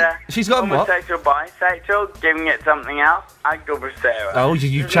 She's got what? Homosexual, bisexual, giving it something else, I'd go for Sarah. Oh,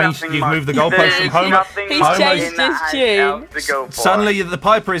 you've changed. You've moved the goalpost from There's homo. nothing much in that house else to go for. Suddenly, the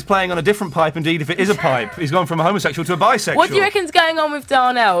piper is playing on a different pipe. Indeed, if it is a pipe, he's gone from a homosexual to a bisexual. What do you reckon's going on with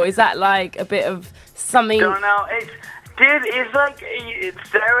Darnell? Is that like a bit of something? Darnell, it's like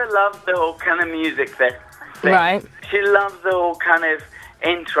Sarah loves the whole kind of music thing. Right. She loves the whole kind of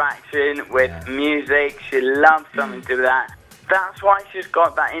interaction with music. She loves something to do with that. That's why she's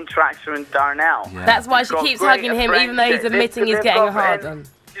got that interaction with Darnell. Yeah. That's why she keeps hugging him, even though he's admitting he's getting a hard on.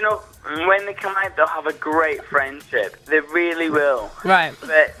 You know, when they come out, they'll have a great friendship. They really will. Right. But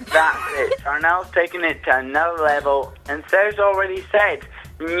that's it. Darnell's taking it to another level, and Sarah's already said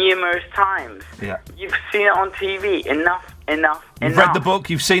numerous times. Yeah. You've seen it on TV enough Enough. You've read the book,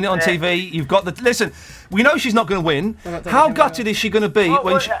 you've seen it on TV, you've got the... Listen, we know she's not going to win. How gutted is she going to be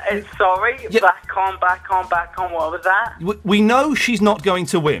when she... Sorry, back on. What was that? We know she's not going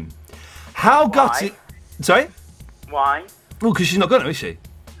to win. How gutted... Sorry? Why? Well, because she's not going to, is she?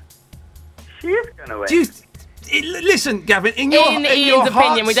 She is going to win. Listen, Gavin, in Ian's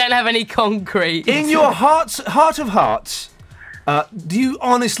opinion, we don't have any concrete. In your heart of hearts, do you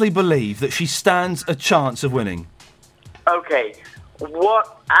honestly believe that she stands a chance of winning? Okay,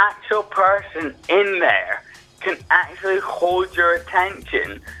 what actual person in there can actually hold your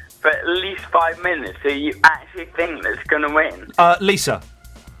attention for at least 5 minutes so you actually think that's going to win? Lisa.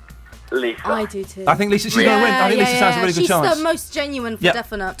 Lisa. I do too. I think she's going to win. I think Lisa stands a really good chance. She's the most genuine for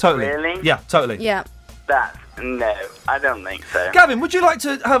definite. Totally. Really? Yeah, totally. Yeah. No, I don't think so. Gavin, would you like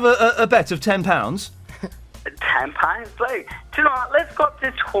to have a bet of £10? £10? Look, do you know what? Let's go up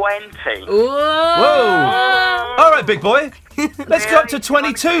to 20. Whoa! All right, big boy. Let's go up to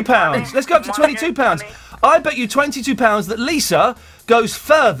 £22. Let's go up to £22. I bet you £22 that Lisa goes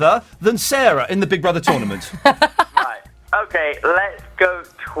further than Sarah in the Big Brother tournament. Right. Okay, let's go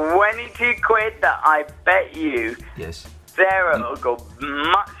 22 quid that I bet you. Yes. Sarah will go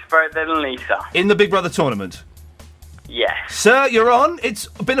much further than Lisa. In the Big Brother tournament? Yes. Sir, you're on. It's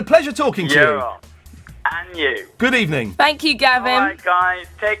been a pleasure talking to you. You're on. And you. Good evening. Thank you, Gavin. All right, guys.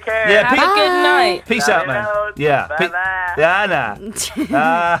 Take care. Yeah, Have a good night. Peace out, man. Yeah.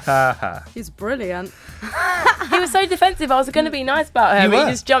 He's brilliant. He was so defensive. I was going to be nice about her, You but were.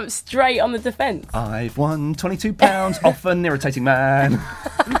 he just jumped straight on the defence. I've won £22 off an irritating man.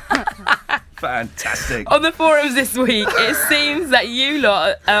 Fantastic. On the forums this week, it seems that you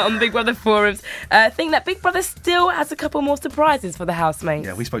lot on the Big Brother forums think that Big Brother still has a couple more surprises for the housemates.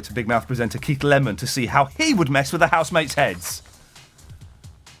 Yeah, we spoke to Big Mouth presenter Keith Lemon to see how he would mess with the housemates' heads.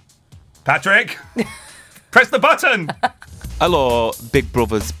 Patrick, press the button. Hello, Big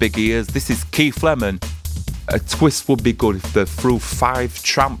Brothers, Big Ears. This is Keith Lemon. A twist would be good if they threw 5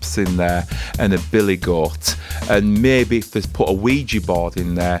 tramps in there and a billy goat, and maybe if they put a Ouija board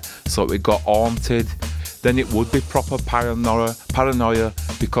in there so it got haunted, then it would be proper paranoia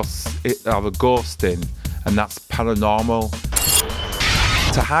because it have a ghost in, and that's paranormal.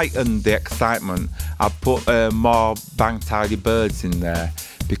 To heighten the excitement, I put more Bang Tidy Birds in there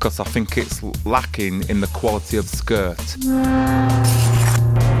because I think it's lacking in the quality of skirt.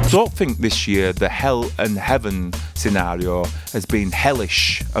 Don't think this year the hell and heaven scenario has been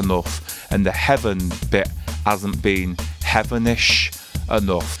hellish enough and the heaven bit hasn't been heavenish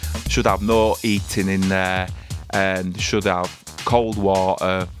enough. Should have no eating in there and should have cold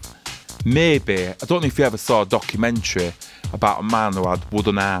water. Maybe, I don't know if you ever saw a documentary about a man who had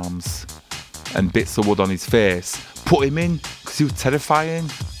wooden arms and bits of wood on his face. Put him in because he was terrifying.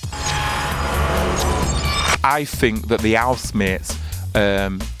 I think that the housemates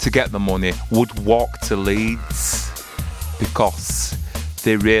to get the money would walk to Leeds because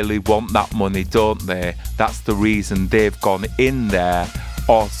they really want that money, don't they? That's the reason they've gone in there.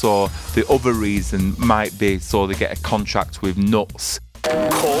 Also, the other reason might be so they get a contract with Nuts.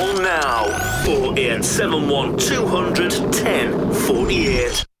 Call now 0871 200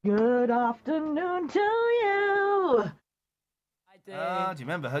 1048. Good afternoon to you. Do you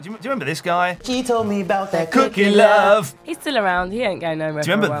remember her? Do you remember this guy? She told me about that cookie love. He's still around. He ain't going nowhere.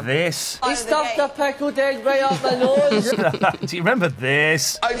 Do you for a remember while. this? He stuffed the pickled egg right up my nose. Do you remember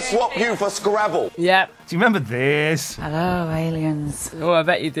this? I'd swap you for Scrabble. Yep. Do you remember this? Hello, aliens. Oh, I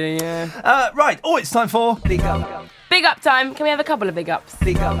bet you do, yeah. Right. Oh, it's time for... Big up time. Can we have a couple of big ups?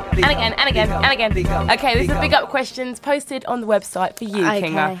 Big up. And again. Okay, this is big up questions posted on the website for you, Okay.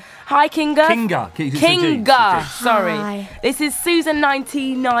 Kinga. Hi, Kinga. Kinga. Sorry. Hi. This is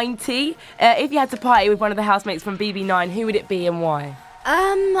Susan1990. If you had to party with one of the housemates from BB9, who would it be and why?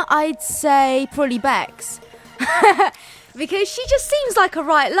 I'd say probably Bex. Because she just seems like a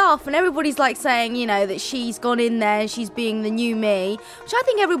right laugh, and everybody's like saying, you know, that she's gone in there and she's being the new me, which I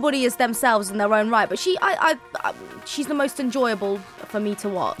think everybody is themselves in their own right. But she's the most enjoyable for me to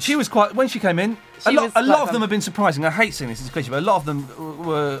watch. She was quite... When she came in, a lot of them have been surprising. I hate saying this, it's a cliche, but a lot of them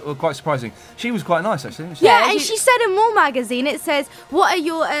were quite surprising. She was quite nice, actually. Yeah, and she said in More Magazine, it says, what are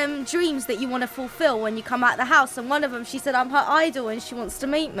your dreams that you want to fulfill when you come out the house? And one of them, she said, I'm her idol and she wants to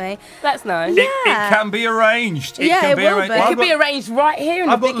meet me. That's nice. It can be arranged. It could be arranged right here in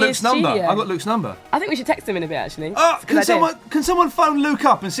the big Luke's number. studio. I've got Luke's number. I think we should text him in a bit, actually. Can someone phone Luke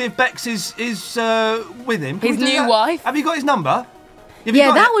up and see if Bex is with him? Can His we do new that? wife? Have you got his number?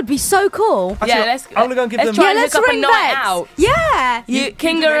 Yeah, that would be so cool. Let's I'm gonna go and give them. try and let's hook up a ring night Bex. out. Yeah.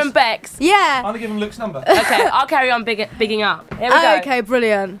 Kinga and Bex. Yeah. I'm gonna give him Luke's number. Okay, I'll carry on bigging up. Here we go. Okay,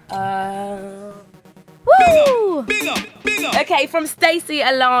 brilliant. Uh, Woo! Big up Okay, from Stacey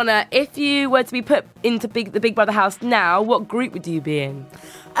Alana, if you were to be put into the Big Brother house now, what group would you be in?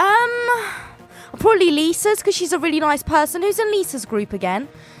 Probably Lisa's, because she's a really nice person. Who's in Lisa's group again?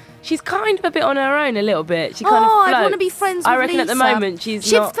 She's kind of a bit on her own a little bit. She kind of floats. I want to be friends with Lisa. I reckon at the moment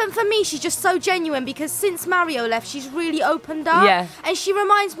she's not... For me, she's just so genuine, because since Mario left, she's really opened up. Yeah. And she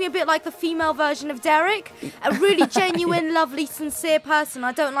reminds me a bit like the female version of Derek. A really genuine, lovely, sincere person.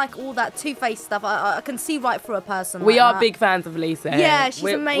 I don't like all that two-faced stuff. I can see right through a person. We are big fans of Lisa. Yeah, she's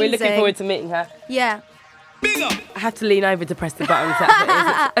amazing. We're looking forward to meeting her. Yeah. I have to lean over to press the button.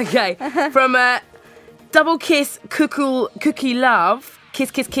 Okay. From Double Kiss Cookie Love...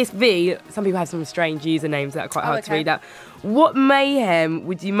 Kiss V. Some people have some strange usernames that are quite hard to read out. What mayhem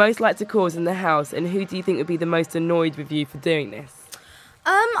would you most like to cause in the house, and who do you think would be the most annoyed with you for doing this?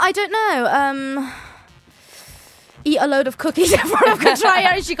 I don't know. Eat a load of cookies in front of Katrina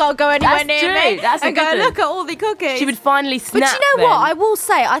and she can't go anywhere near me. That's and go, look at all the cookies. She would finally snap. But you know what? I will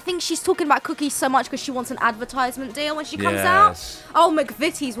say, I think she's talking about cookies so much because she wants an advertisement deal when she comes out. Oh,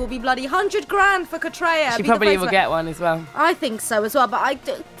 McVitie's will be bloody 100 grand for Katrina. She probably will get one as well. I think so as well. But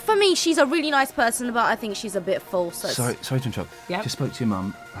for me, she's a really nice person, but I think she's a bit full. So sorry to interrupt. Yep. Just spoke to your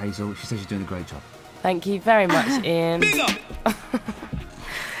mum, Hazel. She says she's doing a great job. Thank you very much, Ian.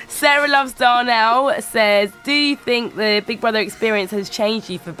 Sarah Loves Darnell says, do you think the Big Brother experience has changed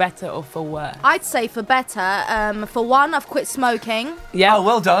you for better or for worse? I'd say for better. For one, I've quit smoking. Yeah. Oh,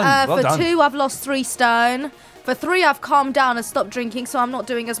 well done. For two, I've lost 3 stone. For 3, I've calmed down and stopped drinking, so I'm not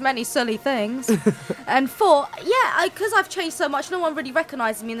doing as many silly things. And 4, because I've changed so much, no one really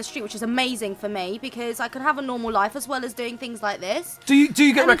recognises me in the street, which is amazing for me, because I can have a normal life as well as doing things like this. Do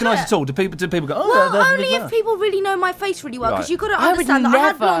you get recognised at all? Do people go, oh, well, only if people really know my face really well, because you've got to understand that I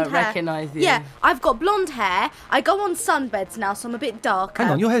had blonde hair. Recognise you. Yeah, I've got blonde hair. I go on sunbeds now, so I'm a bit darker.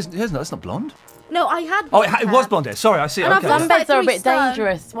 Hang on, your hair's that's not blonde. No, I had blonde hair. It was blonde hair. Sorry, I see. And okay. Sunbeds are a bit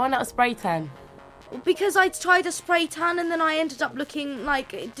dangerous. Why not a spray tan? Because I tried a spray tan and then I ended up looking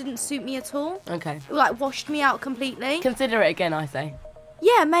like it didn't suit me at all. Okay. It, like, washed me out completely. Consider it again, I say.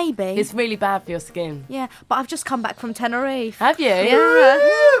 Yeah, maybe. It's really bad for your skin. Yeah, but I've just come back from Tenerife. Have you? Yeah.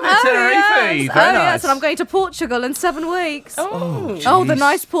 Tenerife. Yes. Very nice. Yes, and I'm going to Portugal in 7 weeks. Oh, the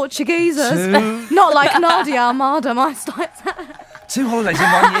nice Portuguesers. Not like Nadia Armada, my style. 2 holidays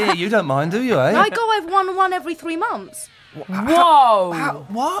in 1 year. You don't mind, do you, eh? I go one every 3 months. Whoa!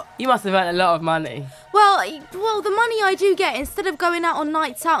 What? You must have earned a lot of money. Well, the money I do get, instead of going out on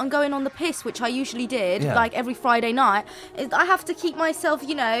nights out and going on the piss, which I usually did, like every Friday night, I have to keep myself,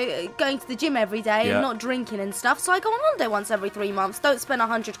 going to the gym every day and not drinking and stuff. So I go on holiday once every 3 months. Don't spend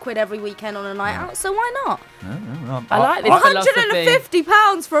 £100 every weekend on a night out. So why not? I like this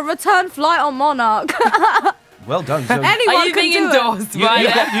 £150 for a return flight on Monarch. Well done. Anyone Are you can being do endorsed? You've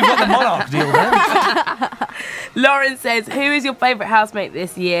got the Monarch deal then. Lauren says, who is your favourite housemate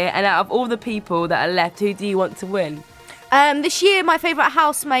this year? And out of all the people that are left, who do you want to win? This year, my favourite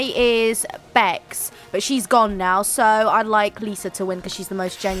housemate is Bex, but she's gone now, so I'd like Lisa to win because she's the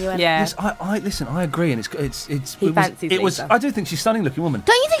most genuine. Yeah. Yes, I agree, and it's. He fancies Lisa. I do think she's a stunning looking woman.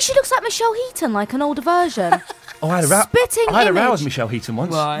 Don't you think she looks like Michelle Heaton, like an older version? Oh, I had a row with Michelle Heaton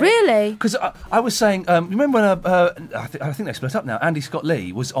once. Why? Really? Because I was saying, remember when I think they split up now. Andy Scott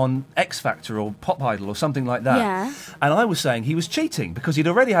Lee was on X Factor or Pop Idol or something like that. Yeah. And I was saying he was cheating because he'd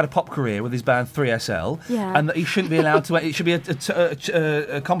already had a pop career with his band 3SL. Yeah. And that he shouldn't be allowed to. It should be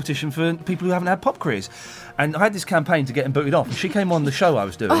a competition for people who haven't had pop careers. And I had this campaign to get him booted off. And she came on the show I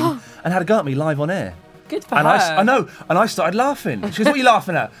was doing and had a go at me live on air. Good for her. I know, and I started laughing. She goes, "What are you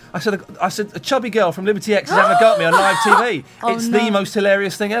laughing at?" I said, "A chubby girl from Liberty X is having a go at me on live TV. It's the most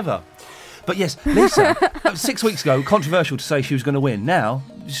hilarious thing ever." But yes, Lisa, 6 weeks ago, controversial to say she was going to win. Now,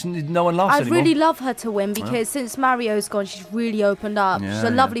 just no one laughs anymore. I really love her to win because since Mario's gone, she's really opened up. She's a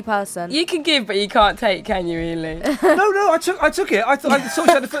lovely person. You can give, but you can't take, can you, really? No, I took it. I thought she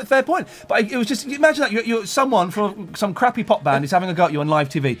had a fair point. But it was just, imagine that you're someone from some crappy pop band is having a go at you on live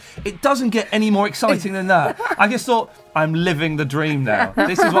TV. It doesn't get any more exciting than that. I just thought, I'm living the dream now.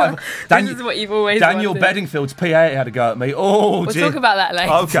 This is what this is what you've always Daniel wanted. Bedingfield's PA had a go at me. Oh, we'll talk about that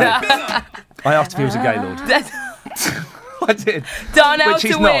later. Okay. I asked if he was a Gaylord. I did. Darnell Which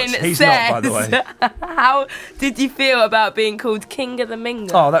he's to not. win He's says, not, by the way. How did you feel about being called King of the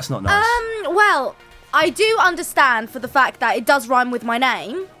Mingle? Oh, that's not nice. Well, I do understand for the fact that it does rhyme with my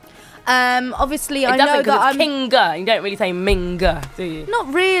name. Obviously, I know that I'm Kinga. You don't really say Minga, do you?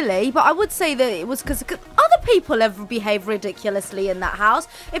 Not really, but I would say that it was because other people have behaved ridiculously in that house.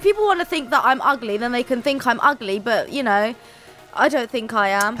 If people want to think that I'm ugly, then they can think I'm ugly, but I don't think I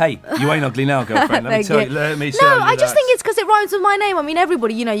am. Hey, you ain't ugly now, girlfriend. Let me tell you that. No, I just think it's because it rhymes with my name. I mean,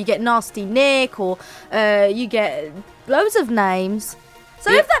 everybody, you get Nasty Nick or you get loads of names.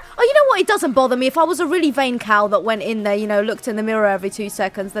 So if that, you know what? It doesn't bother me. If I was a really vain cow that went in there, looked in the mirror every 2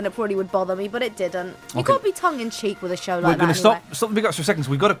 seconds, then it probably would bother me. But it didn't. You can't be tongue in cheek with a show like that. We're going to stop the big ups for a second.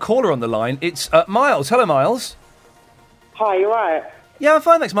 We've got a caller on the line. It's Miles. Hello, Miles. Hi, you alright? Yeah, I'm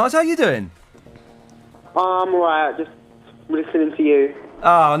fine, thanks, Miles. How are you doing? I'm alright. Just listening to you.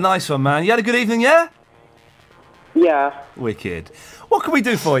 Oh, nice one, man. You had a good evening, yeah? Yeah. Wicked. What can we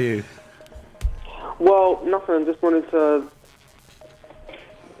do for you? Well, nothing. Just wanted to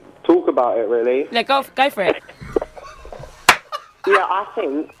talk about it, really. Yeah, go for it. Yeah, I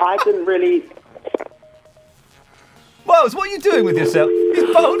think I didn't really... Miles, what are you doing with yourself?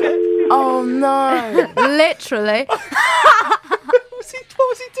 He's bowled it. Oh, no. Literally. What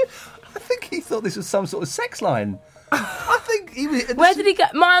was he doing? I think he thought this was some sort of sex line. I think he was... Where did he go?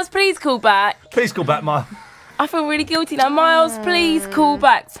 Miles, please call back. Please call back, Miles. I feel really guilty now. Miles, please call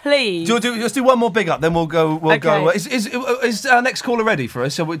back, please. Let's do one more big up, then we'll go. Okay. Is our next caller ready for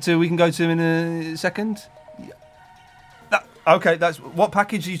us? So we can go to him in a second. Okay, that's what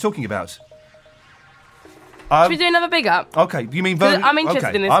package are you talking about? Should we do another big up? Okay, you mean? I'm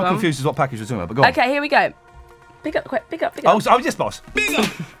interested in this one. I'm confused as what package we're talking about. But go on. Okay, here we go. Big up, quick, big up. Oh, yes, boss. Big up.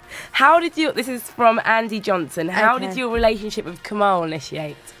 This is from Andy Johnson. How did your relationship with Kamal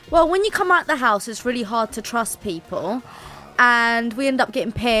initiate? Well, when you come out the house, it's really hard to trust people. And we end up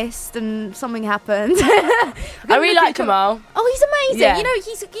getting pissed and something happened. I really like Kamal. Oh, he's amazing. Yeah.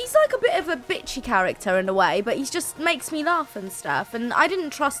 He's like a bit of a bitchy character in a way, but he just makes me laugh and stuff. And I didn't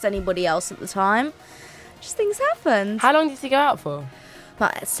trust anybody else at the time. Just things happened. How long did you go out for?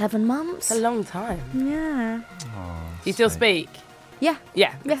 About 7 months. That's a long time. Yeah. Do you still speak? Yeah.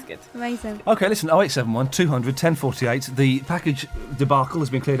 Yeah, that's good. Amazing. Okay, listen, 0871 200 1048. The package debacle has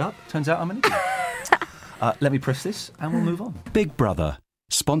been cleared up. Turns out I'm an idiot. Let me press this and we'll move on. Big Brother,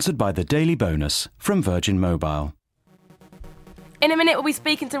 sponsored by the Daily Bonus from Virgin Mobile. In a minute, we'll be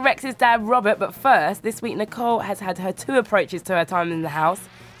speaking to Rex's dad, Robert, but first, this week, Nicole has had her 2 approaches to her time in the house,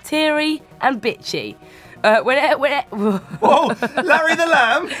 teary and bitchy. Whoa, Larry the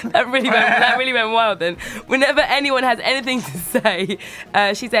Lamb. That really went wild then. Whenever anyone has anything to say,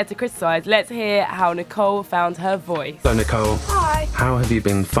 she's there to criticise. Let's hear how Nicole found her voice. So, Nicole. Hi. How have you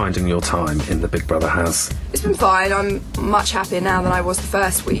been finding your time in the Big Brother house? It's been fine. I'm much happier now than I was the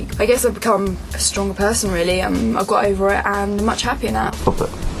first week. I guess I've become a stronger person, really. I've got over it and I'm much happier now. Stop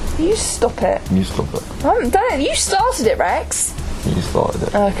it. You stop it. You stop it. I haven't done it. You started it, Rex. You started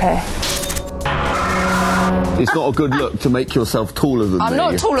it. Okay. It's not a good look to make yourself taller than me. I'm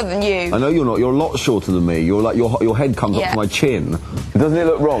not taller than you. I know you're not. You're a lot shorter than me. You're like your head comes up to my chin. Doesn't it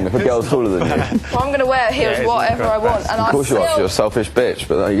look wrong if a girl's taller than you? Well, I'm going to wear heels whatever I want. And Of course you are. You're a selfish bitch,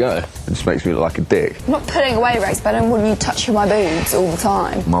 but there you go. It just makes me look like a dick. I'm not putting away, Rex, but I don't want you touching my boobs all the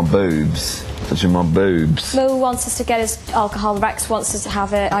time. My boobs. Touching my boobs. Mo wants us to get his alcohol. Rex wants us to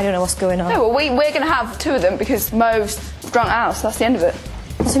have it. I don't know what's going on. No, well, we're going to have 2 of them because Mo's drunk out, so that's the end of it.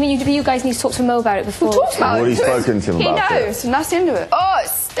 So, I mean, you guys need to talk to Mo about it before. We'll talk about I've already spoken to him about it. He knows, and that's the end of it. Oh, it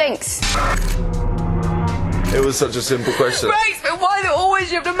stinks. It was such a simple question. Rex, but why do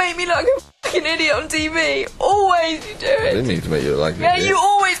always you have to make me look like a fucking idiot on TV? Always you do it. I didn't need to make you look like an Yeah, idiot. you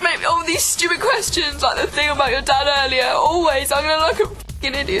always make me all these stupid questions, like the thing about your dad earlier. Always, I'm going to look a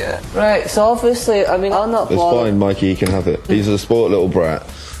fucking idiot. Right, so obviously, I mean, I'm not It's bothered. fine, Mikey, you can have it. He's a sport little brat.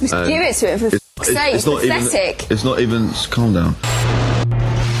 Just give it to him for fuck's sake. It's pathetic. It's not even... Calm down.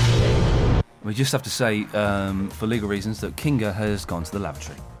 We just have to say, for legal reasons, that Kinga has gone to the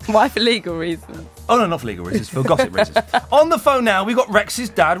lavatory. Why for legal reasons? Oh, no, not for legal reasons, for gossip reasons. On the phone now, we've got Rex's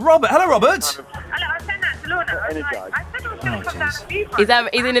dad, Robert. Hello, Robert.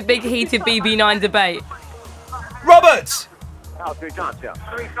 He's in a big heated BB9 debate. Robert! Oh, 3 times, yeah.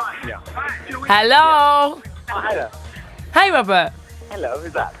 3 times, yeah. Hello. Oh, hello. Hey, Robert. Hello,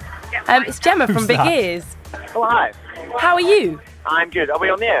 who's that? It's Gemma from Who's Big that? Ears. Oh, hi. How are you? I'm good. Are we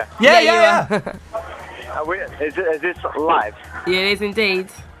on the air? Yeah. Is this live? Yeah, it is indeed.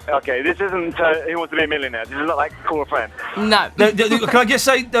 Okay, this isn't Who Wants to Be a Millionaire. This is not like Call a Friend. No. Can I just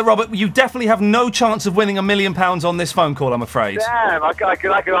say, Robert, you definitely have no chance of winning £1 million on this phone call, I'm afraid. Damn, I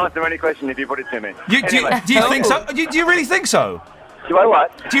could answer any question if you put it to me. Do you think so? Do you really think so? Do I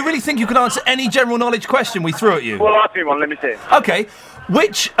what? Do you really think you could answer any general knowledge question we threw at you? Well, ask me one. Let me see. Okay.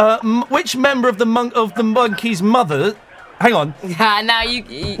 Which member of the monkey's mother... Hang on. Yeah, now you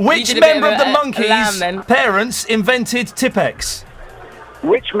Which did a member bit of the a monkey's lamb, then. parents invented Tipex?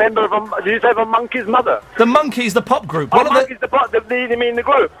 Which member of did you say the monkey's mother? The Monkeys, the pop group. Oh, Monkey's the pop. You mean the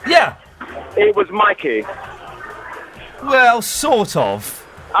group? Yeah. It was Mikey. Well, sort of.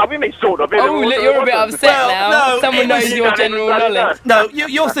 I mean, sort of. Oh, look, you're a bit upset now. Someone knows your general knowledge. No,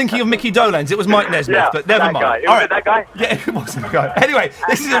 you're thinking of Mickey Dolenz. It was Mike Nesmith, but never mind. All right, that guy. Yeah, it wasn't that guy. Anyway,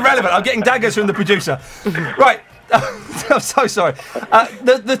 this is irrelevant. I'm getting daggers from the producer. Right. I'm so sorry.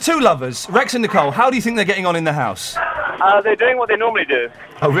 The two lovers, Rex and Nicole, how do you think they're getting on in the house? They're doing what they normally do.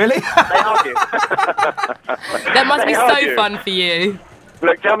 Oh, really? They argue. That must be so fun for you.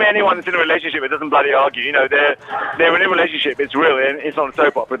 Look, tell me anyone that's in a relationship that doesn't bloody argue. You know, they're in a relationship. It's real. It's not a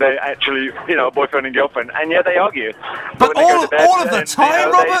soap opera. They're actually, a boyfriend and girlfriend, and yeah, they argue. But all of the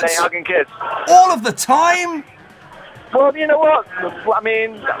time, Robert. They hug and kiss. All of the time. Well, you know what? I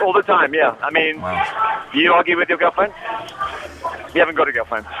mean, all the time. Yeah. I mean, You argue with your girlfriend? You haven't got a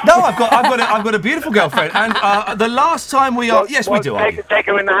girlfriend? No, I've got a beautiful girlfriend, and the last time we are, yes, we do. Take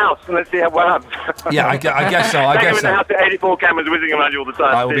her in the house and let's see what happens. Yeah, I guess so. Take her in the house with 84 cameras whizzing around you all the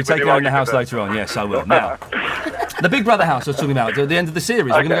time. I will be taking her in the house later on. Yes, I will. Now, the Big Brother house I was talking about at the end of the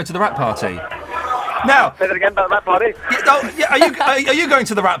series. We're going to go to the rap party. Now, say that again about the rap party. Are you going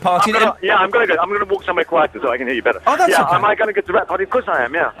to the rap party? I'm going to go. I'm going to walk somewhere quieter so I can hear you better. Oh, that's okay. Am I going to go to the rap party? Of course I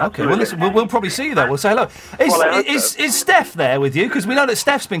am. Yeah. Okay. Well, listen, we'll probably see you there. We'll say hello. Is Steph there with you? Because we know that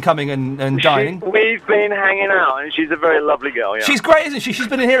Steph's been coming and dining. We've been hanging out, and she's a very lovely girl. Yeah. She's great, isn't she? She's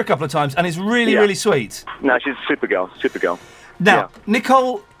been in here a couple of times and is really, really sweet. No, she's a super girl. Super girl. Now,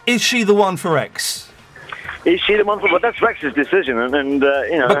 Nicole, is she the one for Rex? Is she the one for? Well, that's Rex's decision, and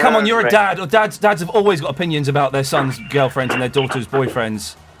But come on, you're a dad, or dads have always got opinions about their sons' girlfriends and their daughters'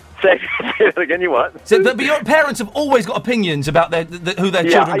 boyfriends. Say that again. You what? So, but your parents have always got opinions about who their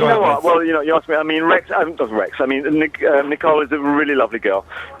children go out with. Well, you asked me. I mean, Rex. Not Rex. I mean, Nicole is a really lovely girl,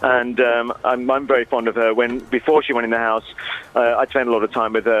 and I'm very fond of her. Before she went in the house, I spent a lot of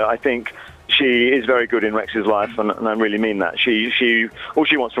time with her. I think she is very good in Rex's life, and I really mean that. She all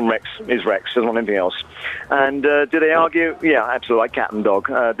she wants from Rex is Rex. Doesn't want anything else. And do they argue? Yeah, absolutely, like cat and dog.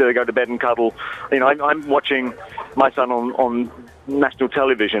 Do they go to bed and cuddle? I'm watching my son on national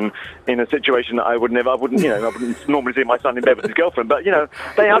television in a situation that I wouldn't normally see my son in bed with his girlfriend. But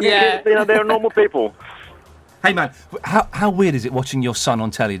they argue. Yeah. They're normal people. Hey man, how weird is it watching your son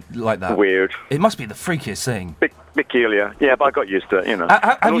on telly like that? Weird. It must be the freakiest thing. Peculiar. Yeah, but I got used to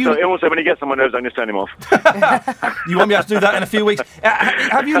it, Also, when he gets on my nerves, I just turn him off. You won't be able to do that in a few weeks.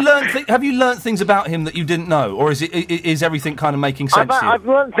 Have you learnt things about him that you didn't know, or is everything kind of making sense to you? I've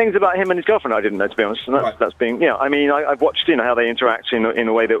learnt things about him and his girlfriend I didn't know, to be honest. And that's being, I mean, I've watched, how they interact in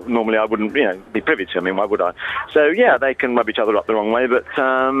a way that normally I wouldn't, be privy to. I mean, why would I? So yeah, they can rub each other up the wrong way, but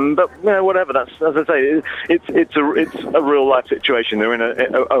whatever. That's, as I say, it's a real life situation. They're in a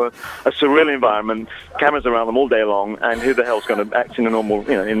surreal environment. Cameras around them all day long, and who the hell's going to act in a normal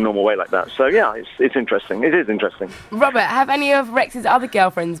way like that? So yeah, it's interesting. It is interesting. Robert, have any of Rex's other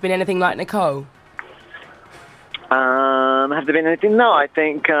girlfriends been anything like Nicole? Have there been anything? No, I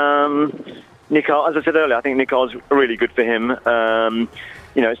think Nicole, as I said earlier, I think Nicole's really good for him.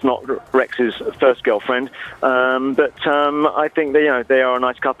 It's not Rex's first girlfriend, but I think they are a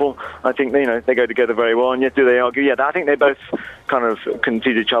nice couple. I think they go together very well. And yet, do they argue? Yeah, I think they both kind of can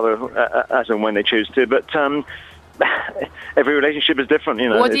tease each other as and when they choose to. But every relationship is different.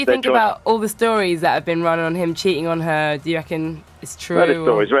 What do you think about all the stories that have been run on him cheating on her? Do you reckon it's true? Well, the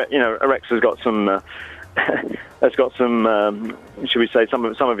stories. Rex has got some. Should we say some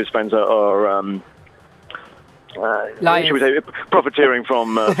of his friends are should we say, profiteering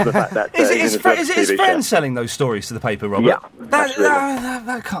from the fact that... Is it his friend selling those stories to the paper, Robert? Yeah,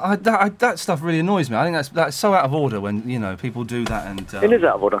 that stuff really annoys me. I think that's so out of order when, people do that and... It is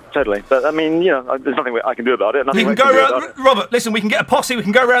out of order, totally. But, I mean, there's nothing I can do about it. You can go around... Robert, listen, we can get a posse, we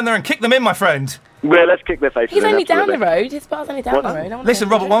can go around there and kick them in, my friend. Well, let's kick their faces. He's only down the road. His bar's only down the road. Listen,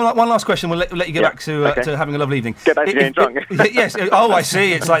 Robert, one last question. We'll let you get back to having a lovely evening. Get back to getting drunk. Yes. Oh, I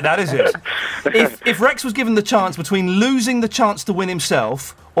see. It's like that, is it? If Rex was given the chance between losing the chance to win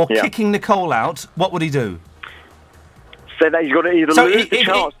himself or kicking Nicole out, what would he do? So that he's got to either lose the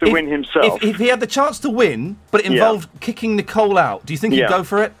chance to win himself. If he had the chance to win, but it involved kicking Nicole out, do you think he'd go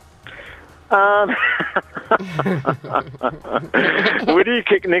for it? Would he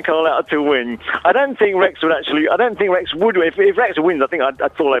kick Nicole out to win? I don't think Rex would. If Rex wins, I think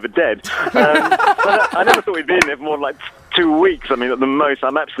I'd fall over dead. But I never thought he'd be in there for more than 2 weeks. I mean, at the most,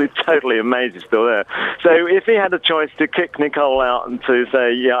 I'm absolutely totally amazed he's still there. So if he had a choice to kick Nicole out and to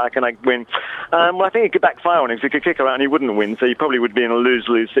say, I can win, well, I think it could backfire on him. Because he could kick her out and he wouldn't win, so he probably would be in a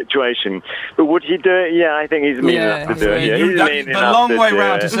lose-lose situation. But would he do it? Yeah, I think he's mean enough to do it. Yeah, he's mean enough the long way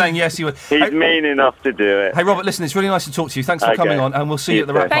round to saying yes, he would. He's mean enough to do it. Hey, Robert, listen, it's really nice to talk to you. Thanks for coming on, and we'll see you at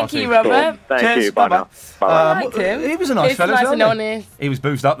the rap party. Thank you, Robert. Cool. Thank you. Bye now. I liked him. He was a nice fella, nice and honest. He was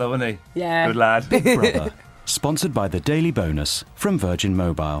boozed up, though, wasn't he? Yeah. Good lad. Big Brother. sponsored by the Daily Bonus from Virgin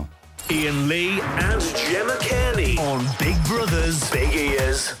Mobile. Ian Lee and Gemma Kearney on Big Brother's Big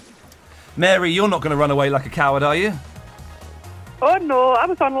Ears. Mary, you're not going to run away like a coward, are you? Oh no, I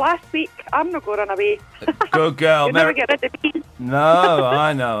was on last week. I'm not going to run away. Good girl, You Mary. never get rid of me. No,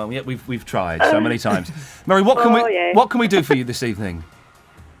 I know. Yeah, we've tried so many times. Mary, what can what can we do for you this evening?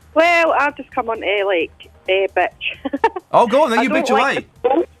 Well, I've just come on to bitch. Oh, go on then. I You don't bitch away. like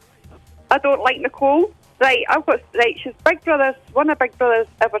Nicole. I don't like Nicole. Right, she's Big Brother's, one of Big Brother's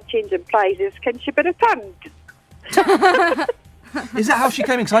ever-changing prizes. Can she be returned? Is that how she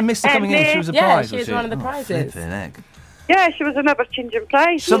came in? Because I missed her coming in. She was a prize. she was one of the prizes. Flipping heck. Yeah, she was an ever-changing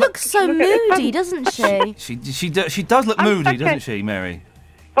prize. She looks so moody, doesn't she? She does look moody, doesn't she, Mary?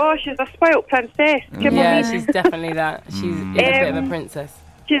 Oh, she's a spoilt princess. Yeah, she's definitely that. She's a bit of a princess.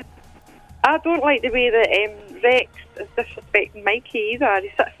 I don't like the way that Rex is disrespecting Mikey either. He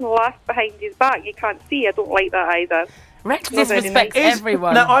sits and laughs behind his back. You can't see. I don't like that either. Rex disrespects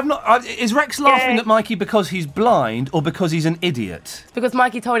everyone. Now, is Rex laughing at Mikey because he's blind or because he's an idiot? It's because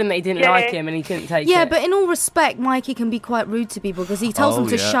Mikey told him that he didn't like him and he couldn't take it. Yeah, but in all respect, Mikey can be quite rude to people because he tells them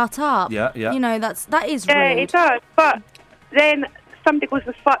to shut up. Yeah, yeah. You know, that is rude. Yeah, he does. But then somebody goes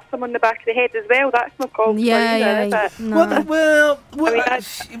and slaps them on the back of the head as well. That's not called for either, is it? No. Well, I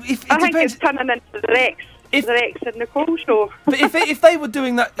think it's turning into the Rex and Nicole show. But if they were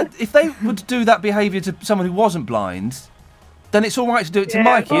doing that, if they would do that behaviour to someone who wasn't blind, then it's all right to do it to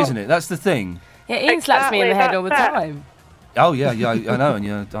Mikey, isn't it? That's the thing. Yeah, Ian slaps me in the head all the time. Oh yeah, I know,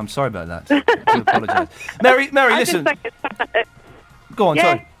 and I'm sorry about that. I do apologise. Mary, listen. Go on,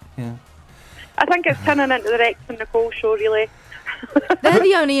 sorry. Yeah. I think it's turning into the Rex and Nicole show, really. They're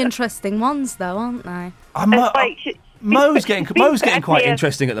the only interesting ones, though, aren't they? Mo's getting quite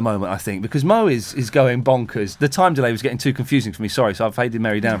interesting at the moment, I think, because Mo is going bonkers. The time delay was getting too confusing for me. Sorry, so I've faded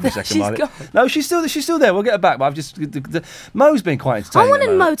Mary down for a second. She's gone. No, she's still there. We'll get her back. But I've just Mo's been quite entertaining. I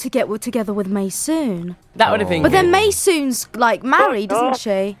wanted Mo to get together with Maysoon. That would have been. But then Maysoon's married, isn't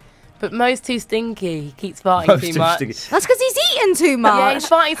she? But Mo's too stinky. He keeps farting too much. That's because he's eating too much. Yeah, he's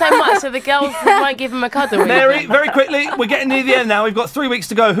farting so much, so the girls won't give him a cuddle. Mary, very quickly, we're getting near the end now. We've got 3 weeks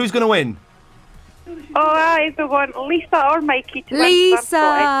to go. Who's going to win? Oh, I either want Lisa or Mikey to win.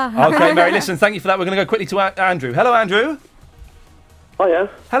 Lisa. Okay, Mary, listen, thank you for that. We're going to go quickly to Andrew. Hello, Andrew. Oh, yeah.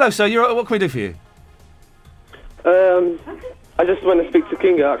 Hello, sir. What can we do for you? I just want to speak to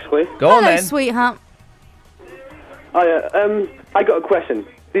Kinga, actually. Go on, Hello, then. sweetheart. Oh, yeah. I got a question.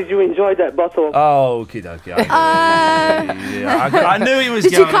 Did you enjoy that bottle? Oh, okie-dokie. I knew he was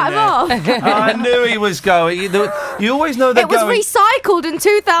Did going you cut him there. off? I knew he was going. You always know they're It was going. recycled in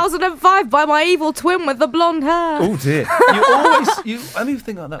 2005 by my evil twin with the blonde hair. Oh dear! I don't even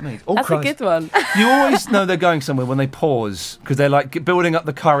think what that means. Oh, That's Christ. a good one. You always know they're going somewhere when they pause because they're like building up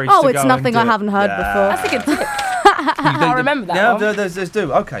the courage. Oh, to it's go nothing and do I it. haven't heard before. That's a good tip. I remember that Yeah, one. there's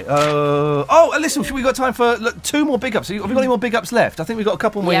do. Okay. Listen, we got time for 2 more big ups. Have we got any more big ups left? I think we've got a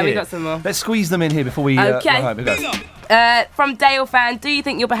couple more. Yeah, here. we got some more. Let's squeeze them in here before we. Okay. Go. From Dale fan, do you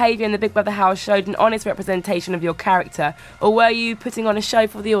think your behaviour in the Big Brother house showed an honest representation of your character, or were you putting on a show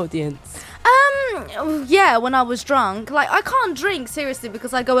for the audience? Yeah, when I was drunk. Like, I can't drink, seriously,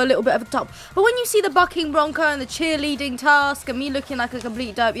 because I go a little bit over the top. But when you see the bucking bronco and the cheerleading task and me looking like a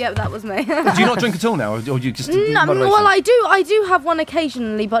complete dope, yeah, that was me. Do you not drink at all now, or you just? No, moderation? well, I do have one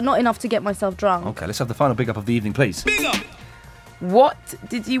occasionally, but not enough to get myself drunk. Okay, let's have the final big up of the evening, please. What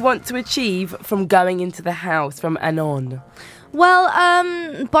did you want to achieve from going into the house from Anon? Well,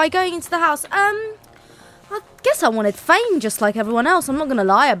 by going into the house, I guess I wanted fame just like everyone else. I'm not going to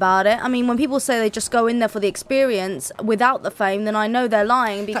lie about it. I mean, when people say they just go in there for the experience without the fame, then I know they're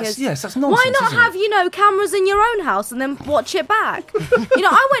lying because... That's nonsense, why not isn't have, cameras in your own house and then watch it back?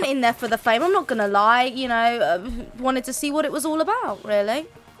 I went in there for the fame. I'm not going to lie, wanted to see what it was all about, really. Do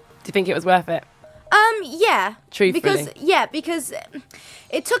you think it was worth it? Yeah. Truthfully. Because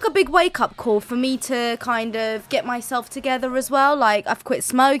it took a big wake-up call for me to kind of get myself together as well. Like, I've quit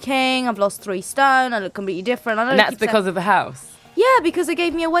smoking, I've lost 3 stone, I look completely different. And that's because of the house? Yeah, because it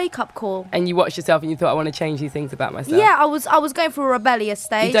gave me a wake-up call. And you watched yourself and you thought, I want to change these things about myself? Yeah, I was going through a rebellious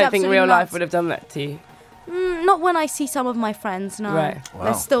stage. You don't think absolutely real life nuts. would have done that to you? Not when I see some of my friends, no. Right. Wow,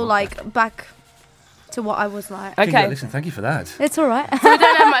 They're still, back to what I was like. Okay. Kinga, listen, thank you for that. It's all right. So we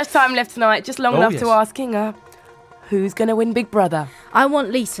don't have much time left tonight, just long enough yes. to ask Kinga, who's going to win Big Brother? I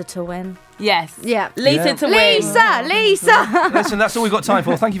want Lisa to win. Yes. Yeah. Lisa to win. Lisa. Listen, that's all we've got time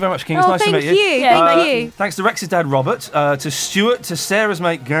for. Thank you very much, King. It's Oh, nice to thank meet you. you. Yeah, thank you. Thanks to Rex's dad, Robert, to Stuart, to Sarah's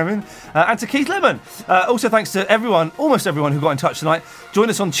mate, Gavin, and to Keith Lemon. Also, thanks to everyone, almost everyone who got in touch tonight. Join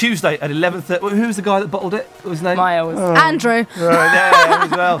us on Tuesday at 11:30. Who was the guy that bottled it? What was his name? Miles. Andrew. Right, yeah,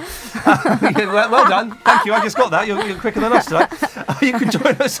 as well. Well done. Thank you. I just got that. You're quicker than us tonight. You can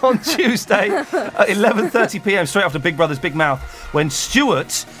join us on Tuesday at 11:30 p.m. straight after Big Brother's Big Mouth, when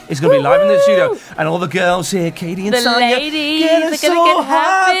Stuart is going to be live in the studio, and all the girls here, Katie and The Sonia, ladies get are us gonna so get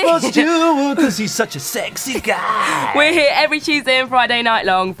high happy. for Stuart because he's such a sexy guy. We're here every Tuesday and Friday night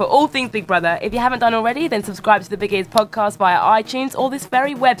long for all things Big Brother. If you haven't done already, then subscribe to the Big Ears podcast via iTunes or this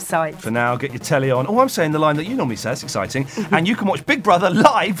very website. For now, get your telly on. Oh, I'm saying the line that you normally say. It's exciting. And you can watch Big Brother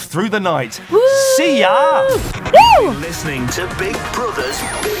live through the night. See ya! You're listening to Big Brother's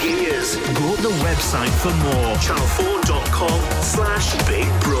Big Ears. Go to the website for more. channel4.com/Big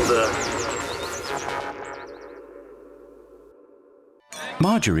Brother.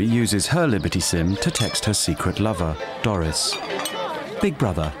 Marjorie uses her Liberty SIM to text her secret lover, Doris. Big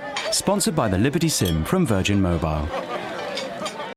Brother, sponsored by the Liberty SIM from Virgin Mobile.